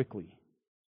down quickly.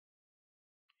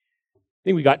 I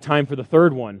think we got time for the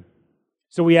third one.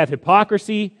 So we have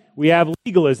hypocrisy, we have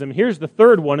legalism. Here's the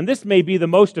third one, and this may be the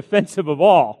most offensive of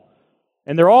all.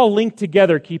 And they're all linked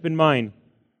together, keep in mind.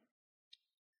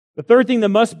 The third thing that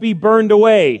must be burned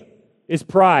away is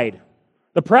pride.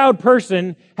 The proud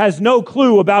person has no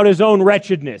clue about his own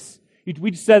wretchedness.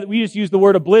 We just used the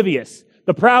word oblivious.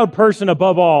 The proud person,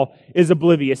 above all, is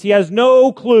oblivious. He has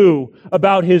no clue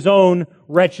about his own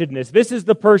wretchedness. This is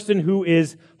the person who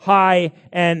is high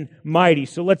and mighty.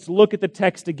 So let's look at the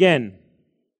text again.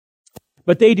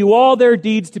 But they do all their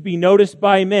deeds to be noticed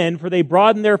by men, for they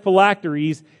broaden their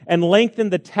phylacteries and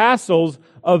lengthen the tassels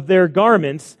of their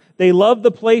garments. They love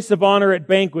the place of honor at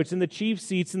banquets and the chief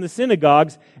seats in the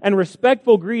synagogues and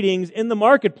respectful greetings in the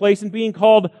marketplace and being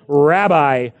called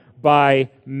rabbi by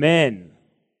men.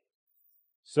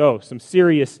 So,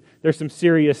 there's some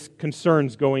serious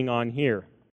concerns going on here.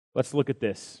 Let's look at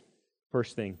this.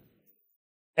 First thing.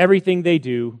 Everything they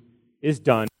do is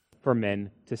done for men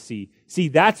to see. See,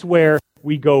 that's where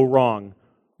we go wrong.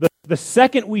 The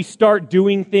second we start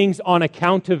doing things on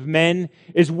account of men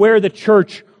is where the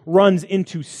church runs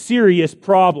into serious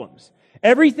problems.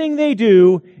 Everything they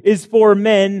do is for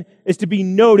men, is to be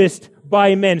noticed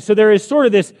by men. So there is sort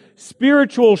of this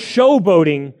spiritual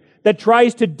showboating that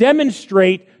tries to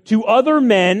demonstrate to other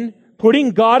men,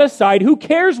 putting God aside, who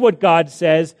cares what God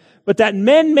says, but that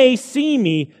men may see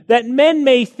me, that men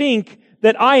may think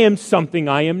that I am something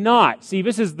I am not. See,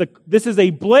 this is a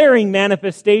blaring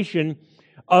manifestation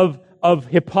of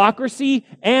hypocrisy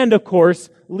and, of course,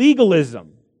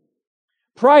 legalism.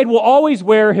 Pride will always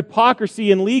wear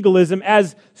hypocrisy and legalism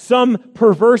as some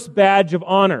perverse badge of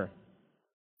honor.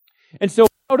 And so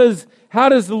how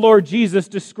does the Lord Jesus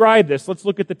describe this? Let's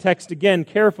look at the text again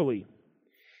carefully.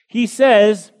 He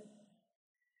says,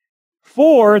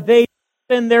 for they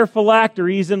lengthen their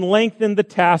phylacteries and lengthen the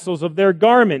tassels of their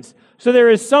garments. So there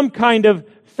is some kind of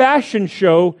fashion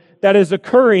show that is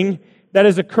occurring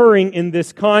in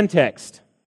this context.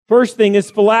 First thing is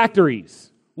phylacteries.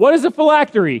 What is a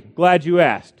phylactery? Glad you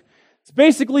asked. It's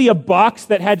basically a box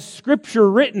that had scripture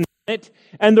written on it,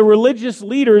 and the religious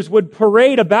leaders would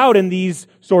parade about in these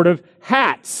sort of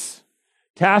hats.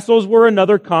 Tassels were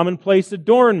another commonplace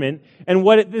adornment, and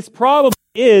what this probably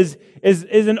is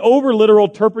an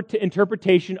over-literal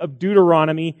interpretation of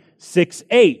Deuteronomy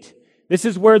 6:8. This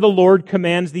is where the Lord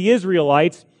commands the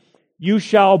Israelites, you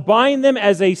shall bind them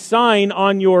as a sign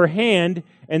on your hand,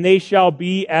 and they shall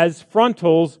be as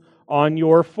frontals on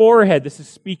your forehead. This is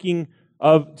speaking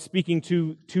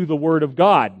to the Word of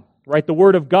God, right? The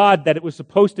Word of God that it was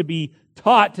supposed to be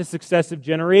taught to successive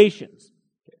generations.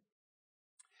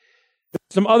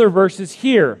 Some other verses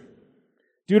here.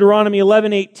 Deuteronomy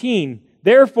 11:18.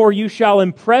 Therefore you shall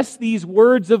impress these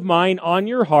words of mine on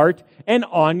your heart and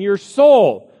on your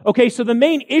soul. Okay, so the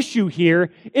main issue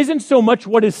here isn't so much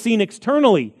what is seen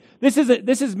externally.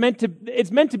 It's meant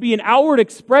to be an outward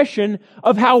expression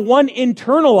of how one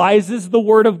internalizes the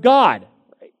Word of God.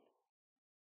 Right?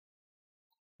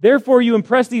 Therefore you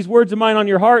impress these words of mine on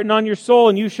your heart and on your soul,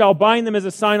 and you shall bind them as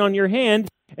a sign on your hand,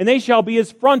 and they shall be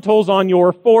as frontals on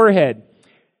your forehead.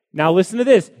 Now listen to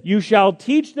this. You shall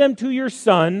teach them to your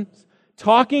sons,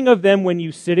 talking of them when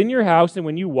you sit in your house and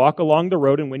when you walk along the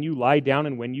road and when you lie down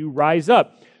and when you rise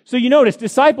up. So you notice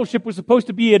discipleship was supposed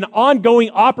to be an ongoing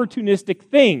opportunistic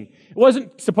thing. It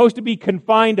wasn't supposed to be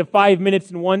confined to 5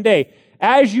 minutes in one day.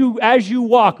 As you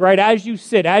walk, right, as you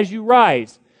sit, as you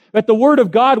rise, that the Word of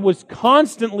God was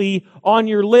constantly on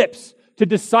your lips to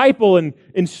disciple and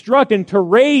instruct and to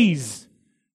raise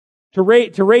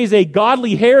a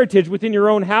godly heritage within your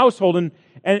own household.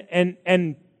 and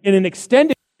in an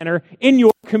extended manner in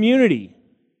your community.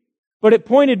 But it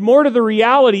pointed more to the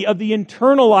reality of the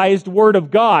internalized Word of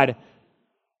God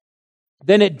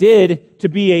than it did to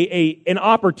be an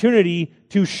opportunity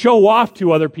to show off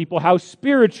to other people how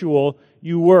spiritual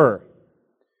you were.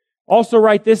 Also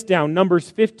write this down,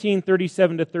 Numbers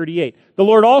 15:37-38. The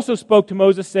Lord also spoke to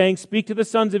Moses, saying, "Speak to the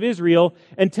sons of Israel,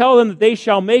 and tell them that they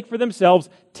shall make for themselves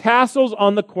tassels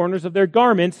on the corners of their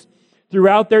garments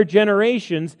throughout their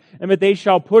generations, and that they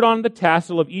shall put on the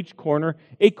tassel of each corner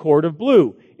a cord of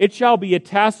blue. It shall be a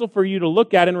tassel for you to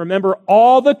look at and remember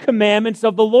all the commandments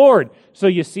of the Lord." So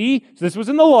you see, so this was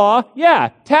in the law.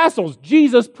 Yeah, tassels.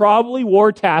 Jesus probably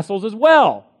wore tassels as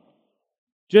well,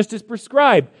 just as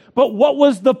prescribed. But what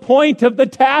was the point of the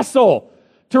tassel?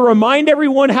 To remind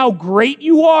everyone how great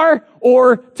you are,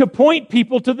 or to point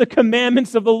people to the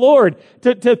commandments of the Lord?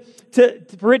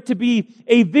 For it to be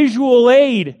a visual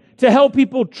aid, to help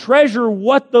people treasure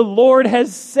what the Lord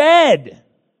has said.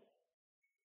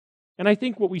 And I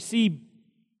think what we see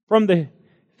from the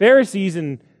Pharisees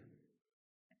and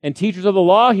teachers of the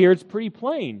law here, it's pretty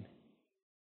plain.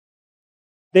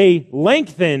 They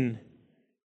lengthen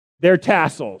their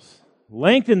tassels,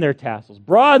 broaden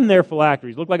their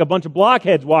phylacteries, look like a bunch of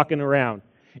blockheads walking around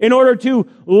in order to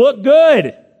look good.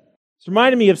 It's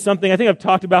reminded me of something, I think I've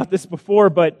talked about this before,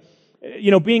 but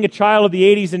being a child of the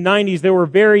 80s and 90s, there were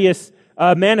various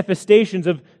manifestations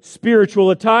of spiritual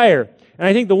attire. And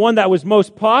I think the one that was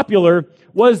most popular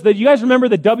was you guys remember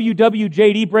the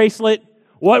WWJD bracelet?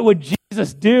 What would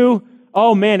Jesus do?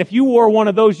 Oh man, if you wore one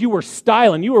of those, you were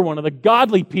styling. You were one of the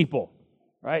godly people,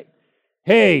 right?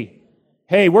 Hey,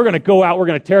 we're going to go out. We're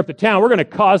going to tear up the town. We're going to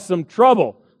cause some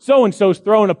trouble. So-and-so's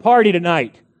throwing a party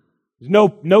tonight. There's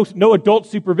no adult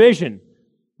supervision.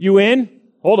 You in?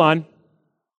 Hold on.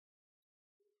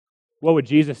 What would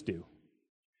Jesus do?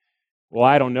 Well,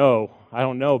 I don't know. But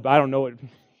I don't know what...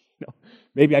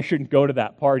 Maybe I shouldn't go to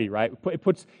that party, right? It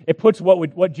puts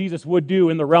what Jesus would do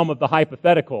in the realm of the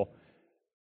hypothetical,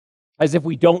 as if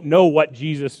we don't know what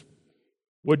Jesus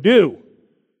would do.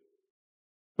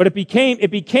 But it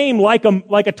became like a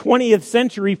 20th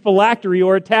century phylactery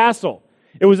or a tassel.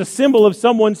 It was a symbol of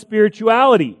someone's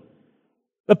spirituality.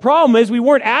 The problem is we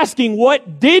weren't asking,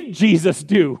 what did Jesus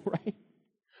do, right?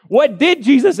 What did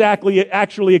Jesus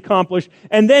actually accomplish?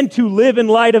 And then to live in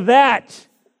light of that.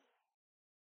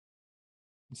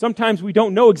 Sometimes we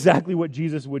don't know exactly what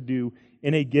Jesus would do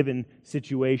in a given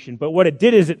situation. But what it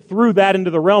did is it threw that into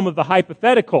the realm of the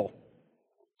hypothetical.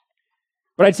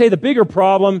 But I'd say the bigger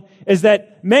problem is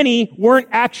that many weren't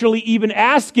actually even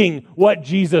asking what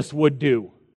Jesus would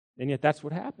do. And yet that's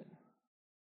what happened.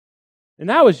 And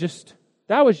that was just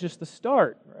the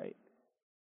start, right?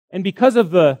 And because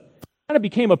of it kind of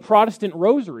became a Protestant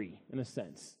rosary in a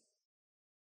sense.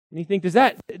 And you think, does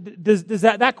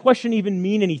that question even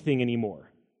mean anything anymore?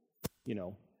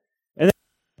 And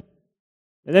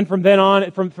then from there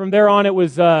on, it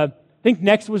was, I think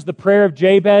next was the prayer of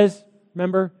Jabez.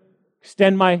 Remember?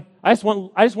 I just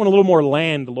want a little more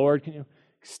land, Lord. Can you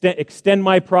extend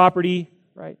my property?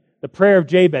 Right? The prayer of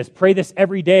Jabez. Pray this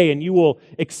every day and you will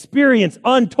experience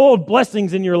untold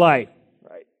blessings in your life.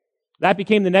 Right? That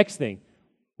became the next thing.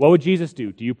 What would Jesus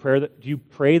do? Do you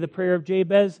pray the prayer of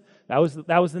Jabez? That was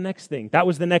the next thing. That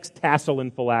was the next tassel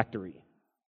and phylactery.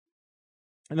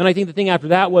 And then I think the thing after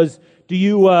that was,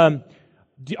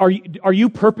 are you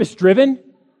purpose-driven?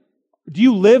 Do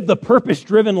you live the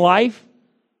purpose-driven life?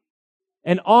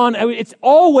 And it's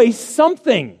always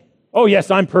something. Oh yes,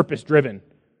 I'm purpose-driven.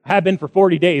 I have been for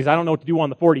 40 days. I don't know what to do on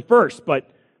the 41st, but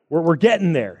we're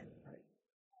getting there.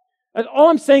 All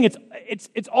I'm saying,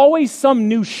 it's always some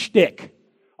new shtick,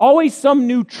 always some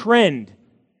new trend.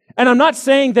 And I'm not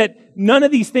saying that none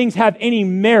of these things have any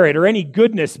merit or any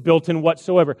goodness built in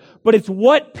whatsoever, but it's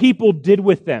what people did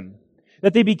with them.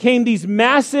 That they became these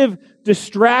massive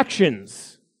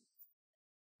distractions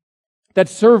that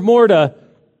serve more to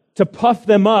puff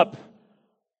them up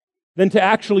than to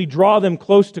actually draw them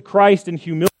close to Christ in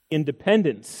humility and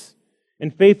dependence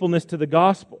and faithfulness to the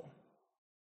gospel.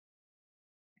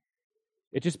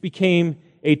 It just became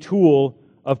a tool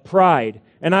of pride.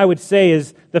 And I would say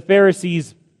as the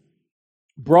Pharisees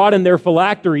broadened their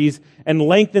phylacteries and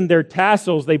lengthened their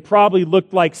tassels, they probably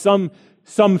looked like some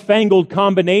fangled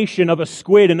combination of a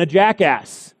squid and a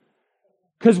jackass.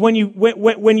 Because when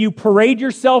you parade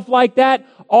yourself like that,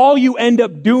 all you end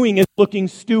up doing is looking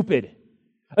stupid.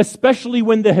 Especially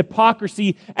when the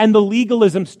hypocrisy and the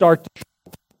legalism start to show.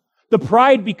 The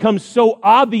pride becomes so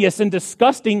obvious and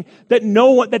disgusting that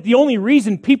the only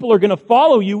reason people are going to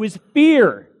follow you is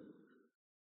fear.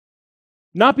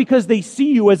 Not because they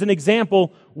see you as an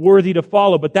example worthy to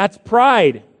follow, but that's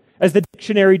pride. as the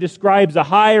dictionary describes a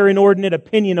high or inordinate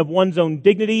opinion of one's own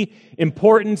dignity,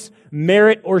 importance,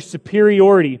 merit, or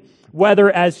superiority, whether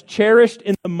as cherished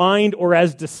in the mind or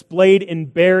as displayed in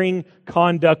bearing,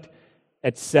 conduct,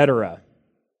 etc.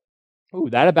 Ooh,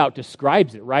 that about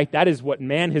describes it, right? That is what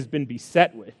man has been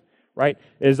beset with, right?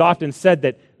 It is often said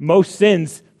that most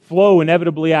sins flow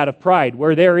inevitably out of pride.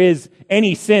 Where there is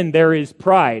any sin, there is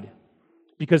pride.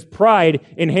 Because pride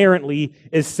inherently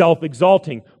is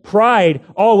self-exalting. Pride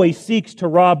always seeks to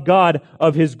rob God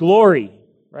of His glory,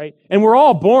 right? And we're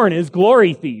all born as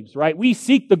glory thieves, right? We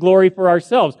seek the glory for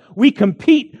ourselves. We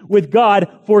compete with God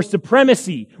for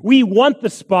supremacy. We want the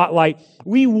spotlight.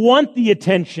 We want the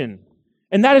attention.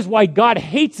 And that is why God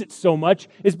hates it so much,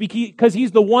 is because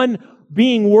He's the one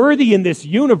being worthy in this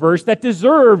universe that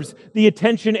deserves the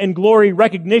attention and glory,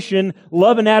 recognition,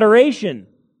 love, and adoration.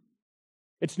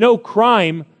 It's no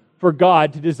crime for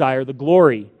God to desire the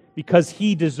glory because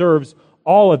He deserves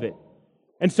all of it.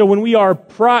 And so when we are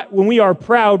proud,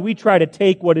 we try to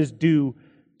take what is due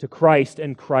to Christ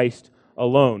and Christ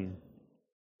alone.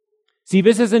 See,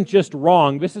 this isn't just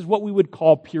wrong. This is what we would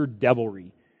call pure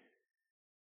devilry.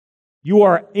 You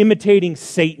are imitating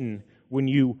Satan when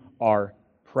you are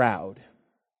proud.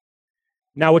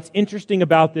 Now, what's interesting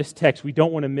about this text, we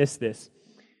don't want to miss this.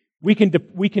 We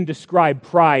can describe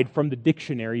pride from the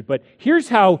dictionary, but here's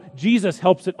how Jesus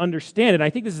helps it understand it.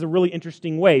 I think this is a really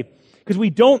interesting way, because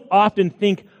we don't often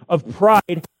think of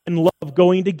pride and love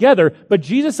going together, but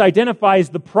Jesus identifies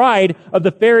the pride of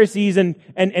the Pharisees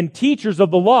and teachers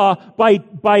of the law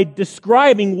by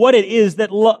describing what it is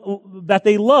that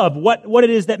they love, what it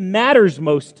is that matters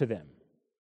most to them.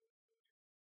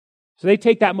 So they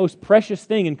take that most precious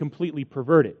thing and completely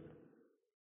pervert it.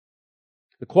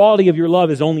 The quality of your love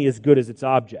is only as good as its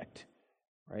object,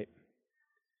 right?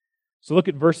 So look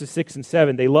at verses 6 and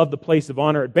 7. They love the place of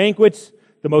honor at banquets,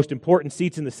 the most important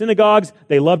seats in the synagogues.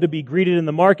 They love to be greeted in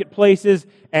the marketplaces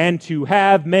and to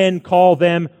have men call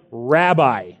them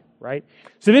rabbi, right?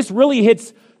 So this really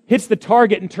hits the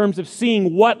target in terms of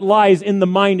seeing what lies in the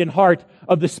mind and heart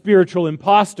of the spiritual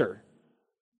imposter.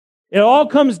 It all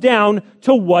comes down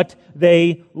to what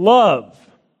they love.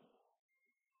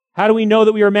 How do we know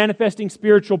that we are manifesting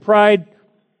spiritual pride?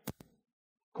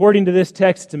 According to this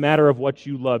text, it's a matter of what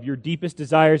you love. Your deepest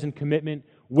desires and commitment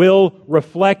will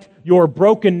reflect your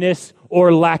brokenness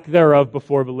or lack thereof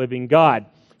before the living God.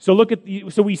 So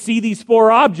we see these four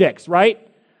objects, right?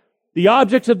 The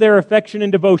objects of their affection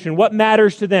and devotion. What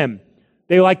matters to them?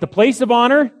 They like the place of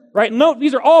honor, right? No,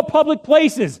 these are all public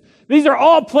places. These are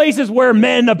all places where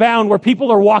men abound, where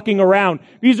people are walking around.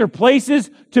 These are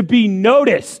places to be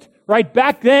noticed. Right?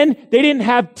 Back then, they didn't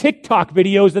have TikTok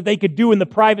videos that they could do in the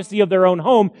privacy of their own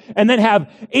home and then have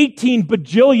 18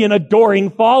 bajillion adoring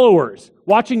followers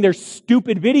watching their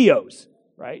stupid videos,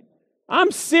 right?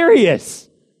 I'm serious.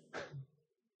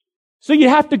 So you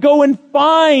have to go and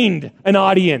find an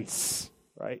audience,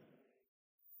 right?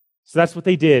 So that's what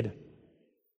they did.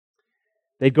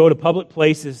 They'd go to public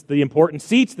places, the important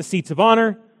seats, the seats of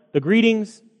honor, the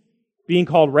greetings, being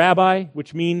called rabbi,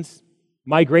 which means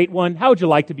my great one. How would you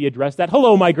like to be addressed that?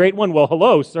 Hello, my great one. Well,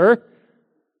 hello, sir.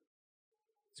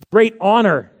 It's great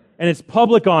honor, and it's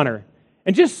public honor.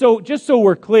 And just so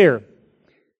we're clear,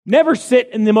 never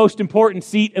sit in the most important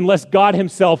seat unless God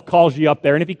Himself calls you up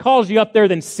there. And if He calls you up there,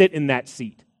 then sit in that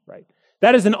seat, right?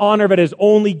 That is an honor that is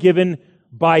only given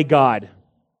by God.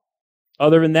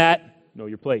 Other than that, know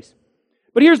your place.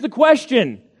 But here's the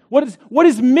question. What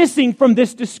is missing from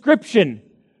this description?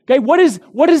 Okay, what is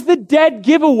the dead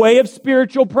giveaway of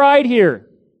spiritual pride here?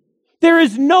 There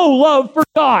is no love for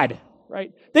God,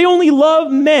 right? They only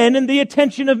love men and the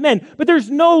attention of men, but there's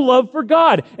no love for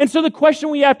God. And so the question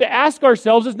we have to ask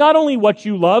ourselves is not only what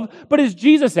you love, but as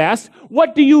Jesus asks,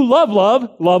 what do you love?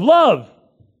 Love.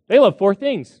 They love four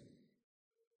things.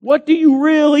 What do you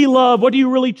really love? What do you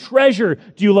really treasure?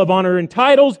 Do you love honor and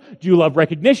titles? Do you love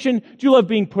recognition? Do you love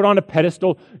being put on a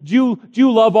pedestal? Do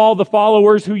you love all the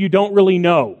followers who you don't really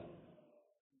know?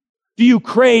 Do you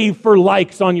crave for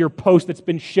likes on your post that's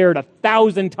been shared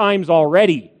 1,000 times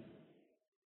already?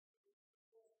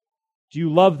 Do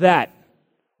you love that?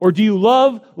 Or do you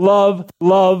love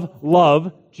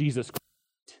Jesus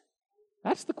Christ?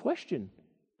 That's the question.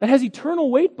 That has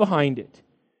eternal weight behind it.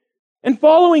 And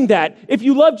following that, if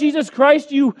you love Jesus Christ,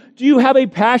 do you have a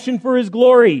passion for His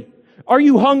glory? Are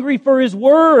you hungry for His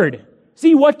word?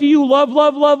 See, what do you love?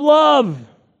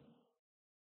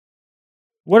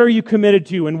 What are you committed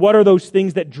to? And what are those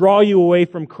things that draw you away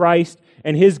from Christ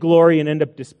and His glory and end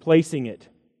up displacing it?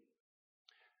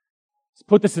 Let's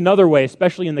put this another way,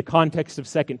 especially in the context of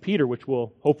 2 Peter, which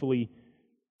we'll hopefully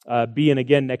be in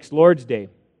again next Lord's Day.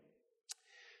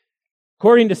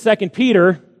 According to 2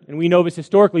 Peter, and we know this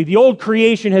historically, the old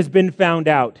creation has been found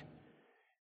out.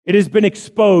 It has been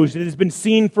exposed. It has been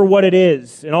seen for what it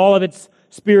is in all of its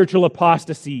spiritual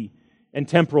apostasy and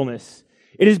temporalness.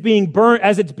 It is being burned,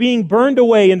 as it's being burned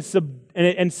away and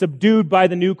subdued by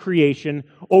the new creation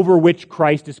over which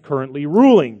Christ is currently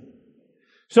ruling.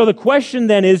 So the question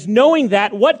then is, knowing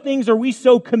that, what things are we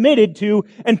so committed to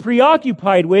and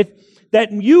preoccupied with that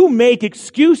you make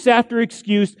excuse after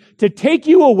excuse to take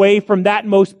you away from that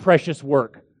most precious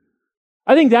work?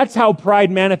 I think that's how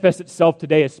pride manifests itself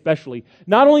today especially.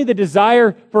 Not only the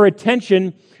desire for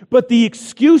attention, but the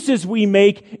excuses we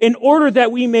make in order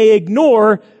that we may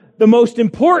ignore the most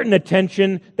important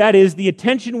attention, that is, the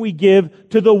attention we give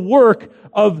to the work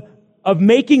of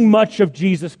making much of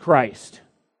Jesus Christ.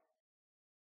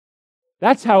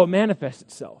 That's how it manifests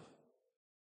itself.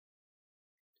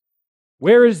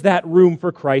 Where is that room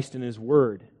for Christ in His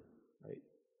Word? Right?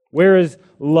 Where is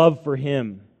love for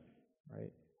Him?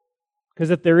 Right?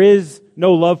 Because if there is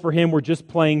no love for Him, we're just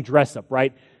playing dress up,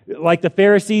 right? Like the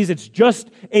Pharisees, it's just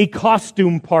a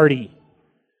costume party.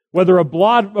 Whether a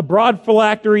broad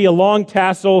phylactery, a long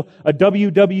tassel, a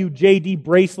WWJD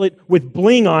bracelet with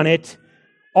bling on it,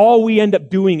 all we end up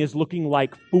doing is looking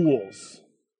like fools.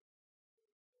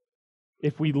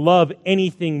 If we love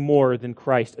anything more than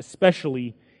Christ,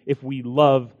 especially if we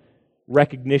love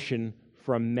recognition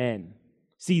from men.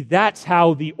 See, that's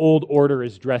how the old order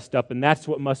is dressed up, and that's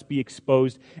what must be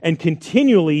exposed and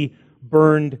continually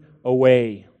burned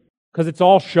away. Because it's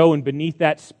all shown beneath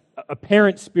that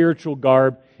apparent spiritual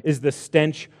garb is the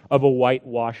stench of a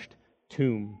whitewashed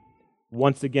tomb.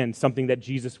 Once again, something that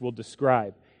Jesus will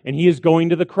describe. And He is going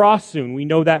to the cross soon. We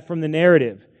know that from the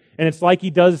narrative. And it's like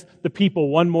He does the people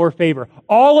one more favor.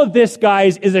 All of this,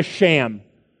 guys, is a sham.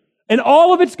 And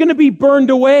all of it's going to be burned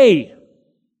away.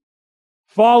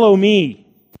 Follow me.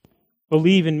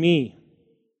 Believe in me.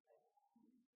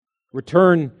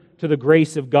 Return to the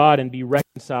grace of God and be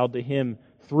reconciled to Him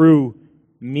through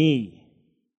me.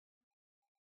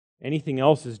 Anything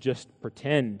else is just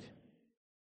pretend.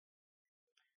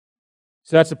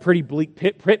 So that's a pretty bleak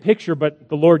picture, but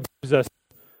the Lord gives us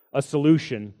a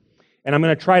solution. And I'm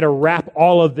going to try to wrap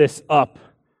all of this up.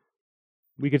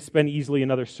 We could spend easily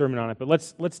another sermon on it, but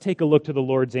let's take a look to the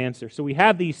Lord's answer. So we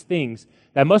have these things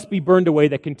that must be burned away,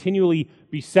 that continually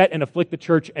beset and afflict the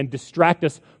church and distract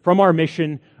us from our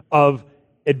mission of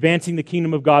advancing the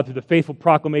kingdom of God through the faithful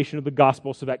proclamation of the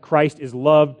gospel so that Christ is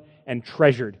loved and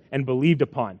treasured and believed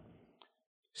upon.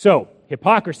 So,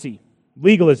 hypocrisy,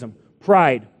 legalism,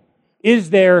 pride.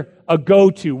 Is there a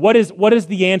go-to? What is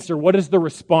the answer? What is the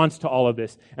response to all of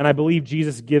this? And I believe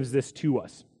Jesus gives this to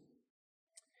us.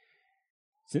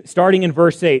 Starting in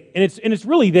verse 8. And it's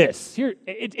really this. Here,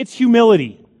 it's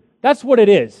humility. That's what it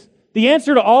is. The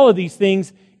answer to all of these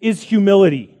things is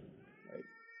humility.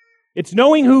 It's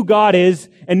knowing who God is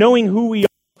and knowing who we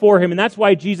are for Him. And that's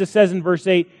why Jesus says in verse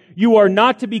 8, "You are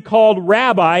not to be called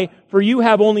rabbi, for you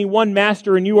have only one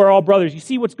master and you are all brothers." You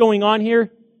see what's going on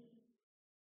here?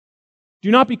 Do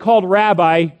not be called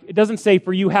rabbi. It doesn't say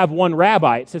for you have one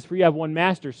rabbi. It says for you have one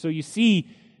master. So you see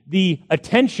the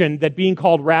attention that being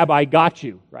called rabbi got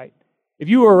you, right? If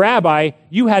you were a rabbi,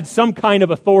 you had some kind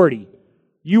of authority.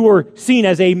 You were seen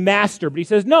as a master. But He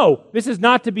says, no, this is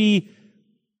not to be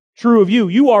true of you.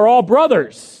 You are all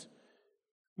brothers.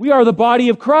 We are the body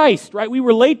of Christ, right? We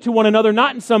relate to one another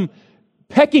not in some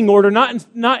pecking order,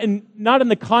 not in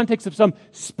the context of some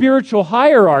spiritual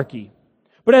hierarchy,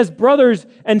 but as brothers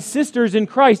and sisters in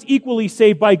Christ, equally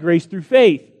saved by grace through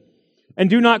faith. And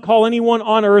do not call anyone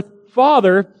on earth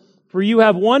Father, for you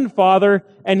have one Father,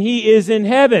 and He is in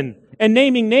heaven. And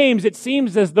naming names, it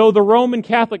seems as though the Roman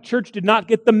Catholic Church did not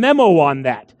get the memo on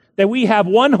that we have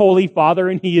one Holy Father,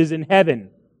 and He is in heaven.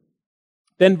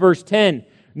 Then verse 10,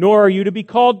 "Nor are you to be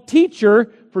called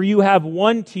teacher, for you have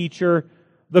one teacher,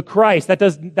 the Christ." That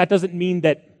doesn't mean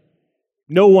that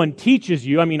no one teaches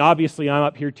you. I mean, obviously, I'm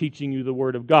up here teaching you the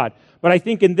Word of God. But I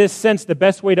think in this sense, the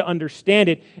best way to understand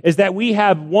it is that we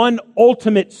have one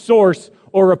ultimate source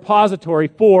or repository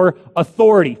for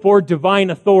authority, for divine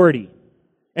authority.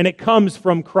 And it comes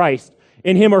from Christ.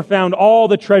 In Him are found all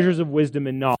the treasures of wisdom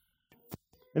and knowledge.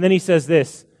 And then He says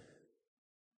this,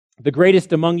 "The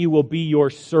greatest among you will be your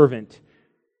servant."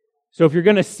 So if you're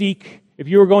going to seek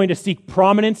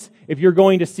prominence, if you're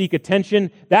going to seek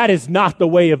attention, that is not the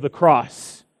way of the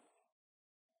cross.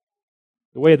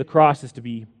 The way of the cross is to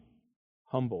be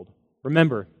humbled.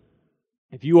 Remember,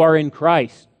 if you are in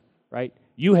Christ, right,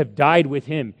 you have died with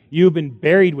Him. You've been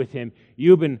buried with Him.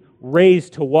 You've been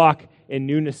raised to walk in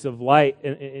newness of life.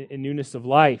 And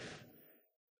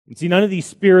see, none of these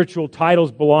spiritual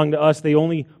titles belong to us. They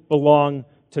only belong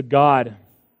to God.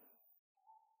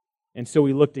 And so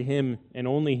we look to Him and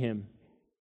only Him.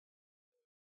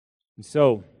 And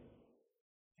so,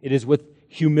 it is with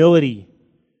humility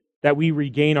that we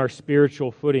regain our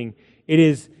spiritual footing. It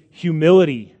is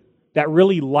humility that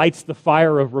really lights the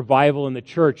fire of revival in the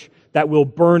church, that will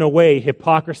burn away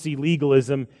hypocrisy,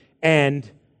 legalism,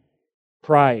 and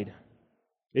pride.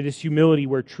 It is humility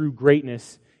where true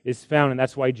greatness is found, and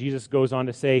that's why Jesus goes on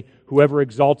to say, whoever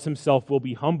exalts himself will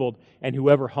be humbled, and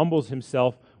whoever humbles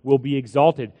himself will be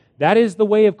exalted. That is the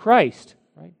way of Christ,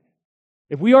 right?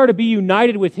 If we are to be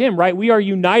united with Him, right, we are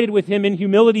united with Him in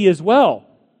humility as well.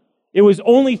 It was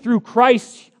only through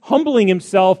Christ humbling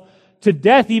Himself to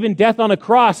death, even death on a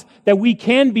cross, that we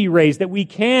can be raised, that we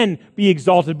can be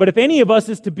exalted. But if any of us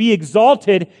is to be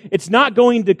exalted, it's not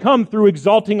going to come through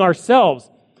exalting ourselves.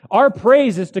 Our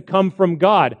praise is to come from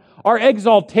God. Our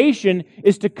exaltation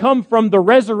is to come from the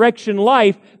resurrection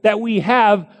life that we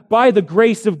have by the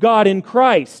grace of God in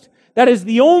Christ. That is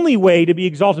the only way to be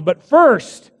exalted. But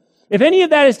first, if any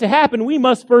of that is to happen, we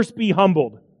must first be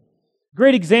humbled. A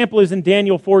great example is in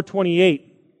Daniel 4:28.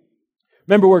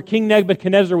 Remember where King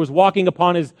Nebuchadnezzar was walking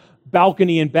upon his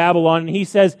balcony in Babylon, and he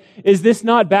says, "Is this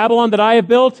not Babylon that I have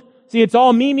built? See, it's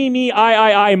all me,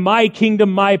 I, my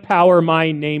kingdom, my power,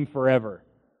 my name forever."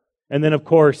 And then, of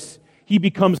course, he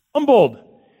becomes humbled.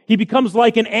 He becomes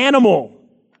like an animal,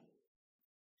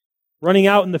 running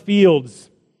out in the fields,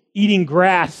 eating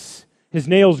grass, his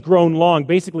nails grown long,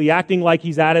 basically acting like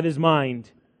he's out of his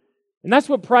mind. And that's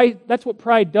what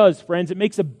pride does, friends. It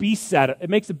makes a beast out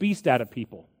of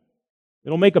people.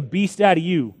 It'll make a beast out of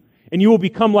you. And you will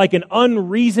become like an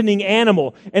unreasoning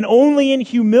animal. And only in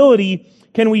humility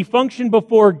can we function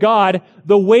before God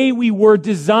the way we were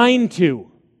designed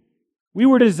to. We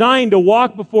were designed to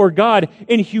walk before God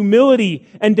in humility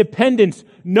and dependence,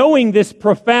 knowing this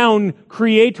profound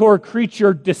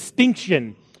creator-creature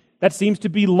distinction that seems to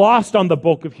be lost on the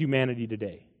bulk of humanity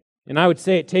today. And I would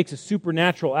say it takes a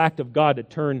supernatural act of God to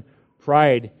turn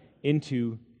pride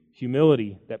into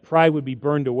humility, that pride would be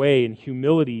burned away and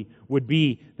humility would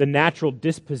be the natural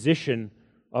disposition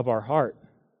of our heart.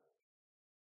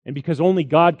 And because only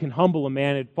God can humble a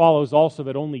man, it follows also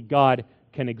that only God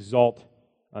can exalt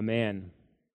a man.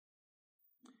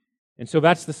 And so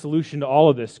that's the solution to all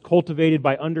of this, cultivated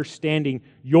by understanding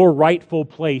your rightful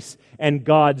place and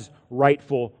God's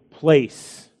rightful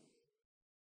place.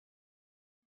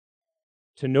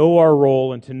 To know our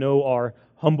role and to know our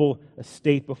humble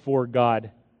estate before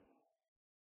God.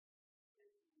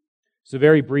 So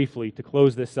very briefly, to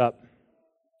close this up,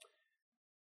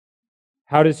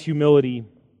 how does humility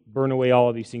burn away all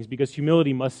of these things? Because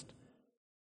humility must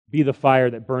be the fire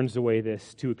that burns away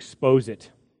this, to expose it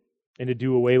and to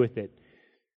do away with it.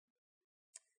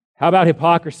 How about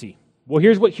hypocrisy? Well,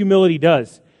 here's what humility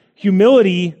does.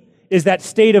 Humility is that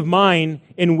state of mind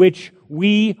in which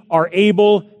we are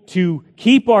able to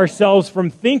keep ourselves from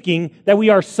thinking that we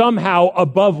are somehow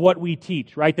above what we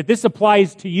teach, right? That this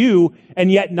applies to you and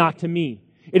yet not to me.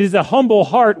 It is a humble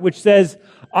heart which says,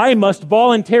 I must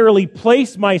voluntarily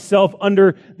place myself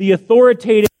under the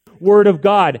authoritative Word of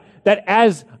God, that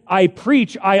as I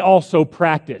preach, I also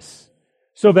practice,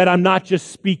 so that I'm not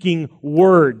just speaking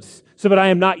words, so that I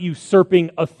am not usurping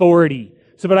authority,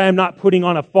 so that I am not putting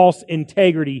on a false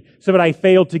integrity, so that I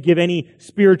fail to give any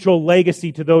spiritual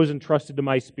legacy to those entrusted to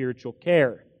my spiritual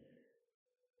care.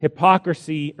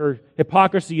 Hypocrisy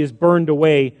is burned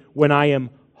away when I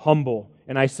am humble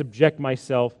and I subject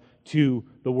myself to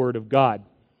the Word of God.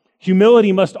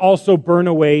 Humility must also burn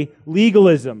away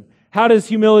legalism. How does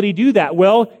humility do that?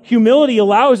 Well, humility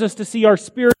allows us to see our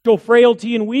spiritual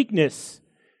frailty and weakness,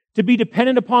 to be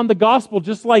dependent upon the gospel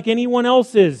just like anyone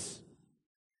else is.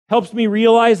 Helps me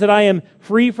realize that I am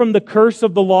free from the curse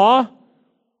of the law,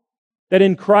 that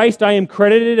in Christ I am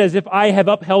credited as if I have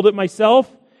upheld it myself,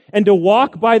 and to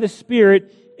walk by the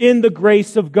Spirit in the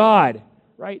grace of God,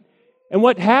 right? And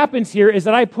what happens here is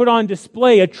that I put on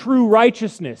display a true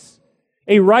righteousness,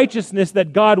 a righteousness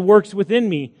that God works within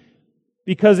me,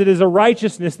 because it is a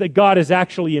righteousness that God has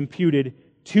actually imputed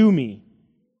to me.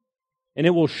 And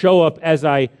it will show up as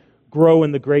I grow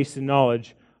in the grace and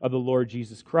knowledge of the Lord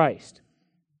Jesus Christ.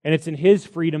 And it's in His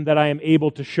freedom that I am able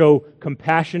to show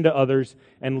compassion to others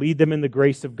and lead them in the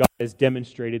grace of God as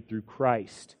demonstrated through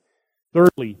Christ.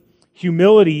 Thirdly,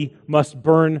 humility must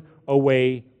burn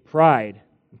away pride.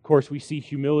 Of course, we see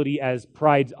humility as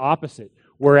pride's opposite.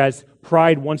 Whereas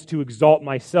pride wants to exalt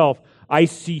myself, I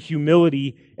see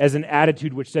humility as an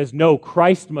attitude which says, no,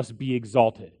 Christ must be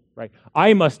exalted, right?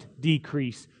 I must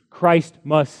decrease, Christ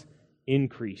must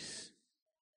increase.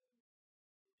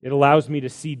 It allows me to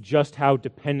see just how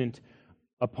dependent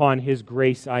upon His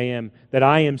grace I am, that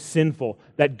I am sinful,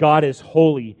 that God is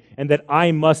holy, and that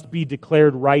I must be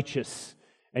declared righteous,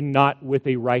 and not with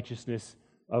a righteousness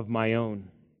of my own.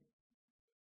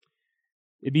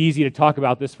 It'd be easy to talk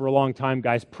about this for a long time,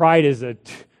 guys. Pride is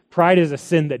a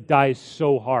sin that dies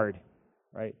so hard,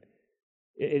 right?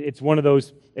 It's one of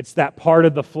those, it's that part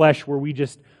of the flesh where we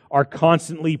just are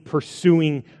constantly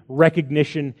pursuing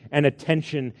recognition and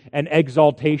attention and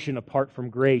exaltation apart from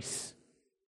grace,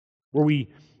 where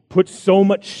we put so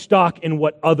much stock in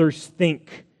what others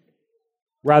think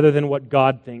rather than what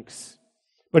God thinks.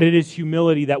 But it is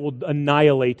humility that will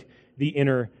annihilate the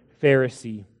inner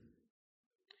Pharisee,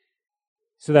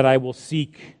 so that I will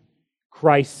seek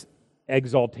Christ's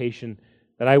exaltation,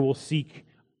 that I will seek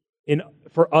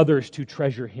for others to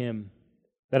treasure Him,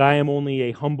 that I am only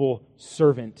a humble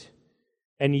servant.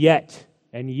 And yet,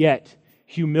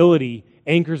 humility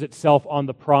anchors itself on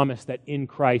the promise that in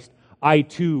Christ I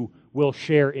too will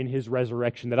share in His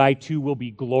resurrection, that I too will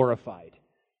be glorified,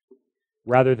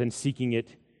 rather than seeking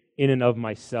it in and of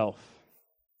myself.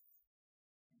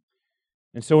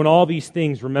 And so in all these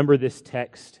things, remember this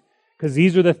text, because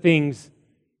these are the things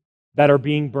that are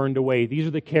being burned away. These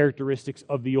are the characteristics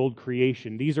of the old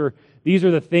creation. These are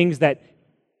the things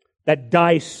that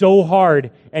die so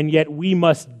hard, and yet we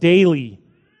must daily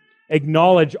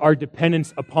acknowledge our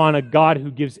dependence upon a God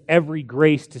who gives every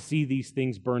grace to see these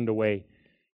things burned away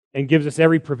and gives us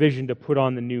every provision to put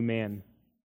on the new man.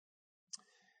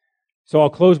 So I'll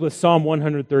close with Psalm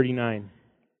 139.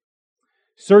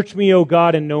 Search me, O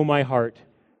God, and know my heart.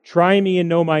 Try me and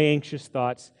know my anxious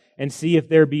thoughts, and see if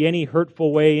there be any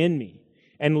hurtful way in me,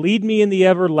 and lead me in the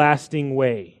everlasting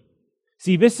way.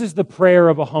 See, this is the prayer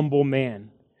of a humble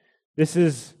man. This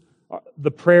is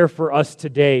the prayer for us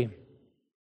today,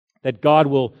 that God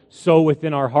will sow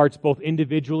within our hearts, both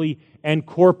individually and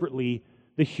corporately,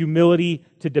 the humility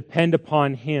to depend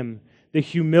upon Him, the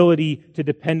humility to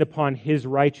depend upon His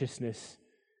righteousness,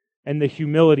 and the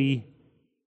humility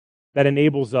that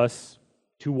enables us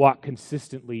to walk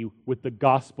consistently with the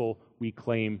gospel we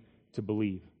claim to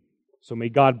believe. So may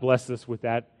God bless us with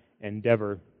that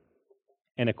endeavor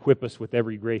and equip us with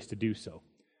every grace to do so.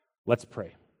 Let's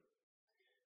pray.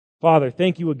 Father,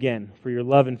 thank you again for your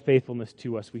love and faithfulness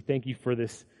to us. We thank you for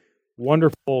this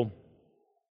wonderful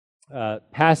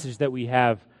passage that we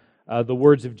have, from the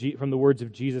words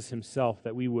of Jesus Himself,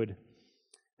 that we would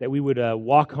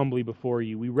walk humbly before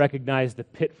you. We recognize the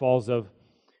pitfalls of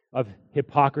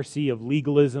hypocrisy, of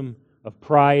legalism, of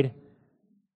pride,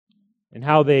 and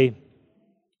how they,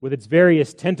 with its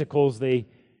various tentacles, they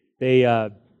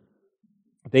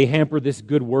hamper this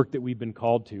good work that we've been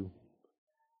called to.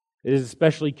 It is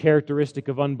especially characteristic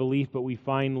of unbelief, but we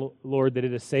find, Lord, that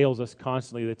it assails us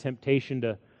constantly, the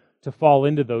temptation to fall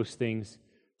into those things,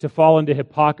 to fall into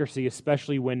hypocrisy,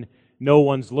 especially when no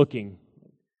one's looking,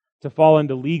 to fall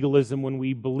into legalism when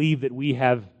we believe that we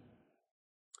have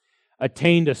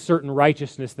attained a certain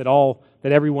righteousness that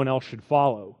everyone else should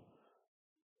follow,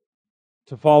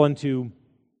 to fall into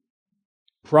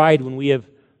pride when we have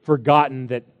forgotten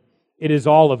that it is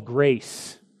all of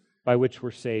grace by which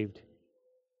we're saved,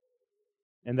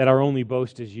 and that our only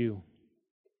boast is you.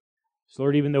 So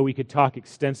Lord, even though we could talk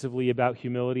extensively about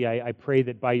humility, I pray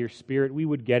that by your Spirit we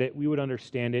would get it, we would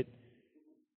understand it,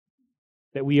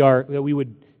 that we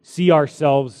would see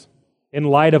ourselves in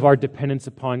light of our dependence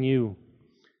upon you,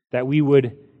 that we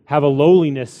would have a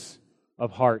lowliness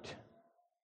of heart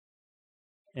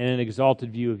and an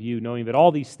exalted view of you, knowing that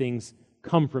all these things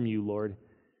come from you, Lord.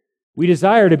 We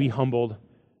desire to be humbled,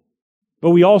 but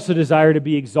we also desire to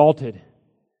be exalted,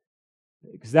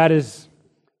 because that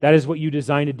is what you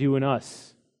designed to do in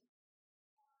us.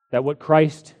 That what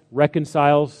Christ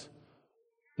reconciles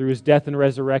through His death and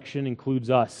resurrection includes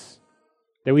us.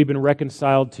 That we've been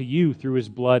reconciled to you through His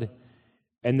blood,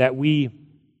 and that we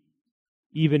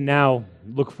even now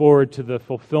look forward to the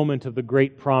fulfillment of the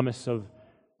great promise of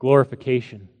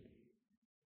glorification.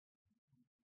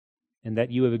 And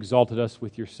that you have exalted us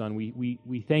with your Son.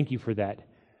 We thank you for that.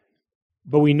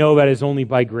 But we know that is only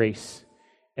by grace.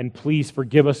 And please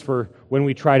forgive us for when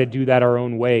we try to do that our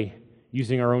own way,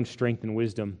 using our own strength and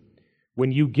wisdom,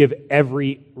 when you give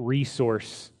every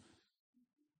resource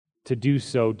to do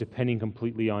so, depending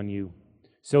completely on you.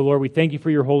 So, Lord, we thank you for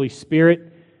your Holy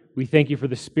Spirit. We thank you for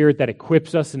the Spirit that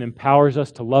equips us and empowers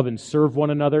us to love and serve one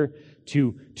another,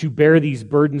 to bear these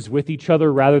burdens with each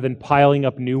other rather than piling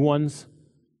up new ones.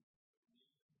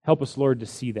 Help us, Lord, to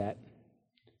see that.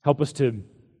 Help us to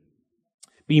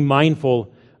be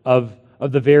mindful of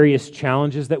the various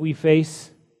challenges that we face.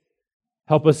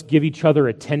 Help us give each other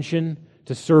attention,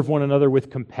 to serve one another with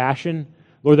compassion.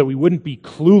 Lord, that we wouldn't be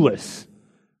clueless,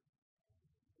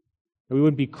 that we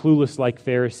wouldn't be clueless like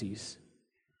Pharisees,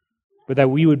 but that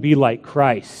we would be like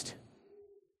Christ.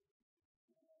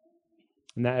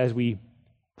 And that as we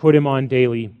put Him on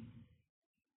daily,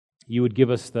 You would give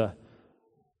us the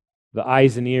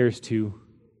eyes and ears to,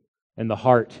 and the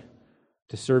heart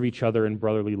to serve each other in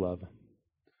brotherly love.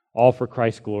 All for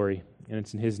Christ's glory. And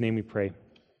it's in His name we pray.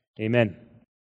 Amen.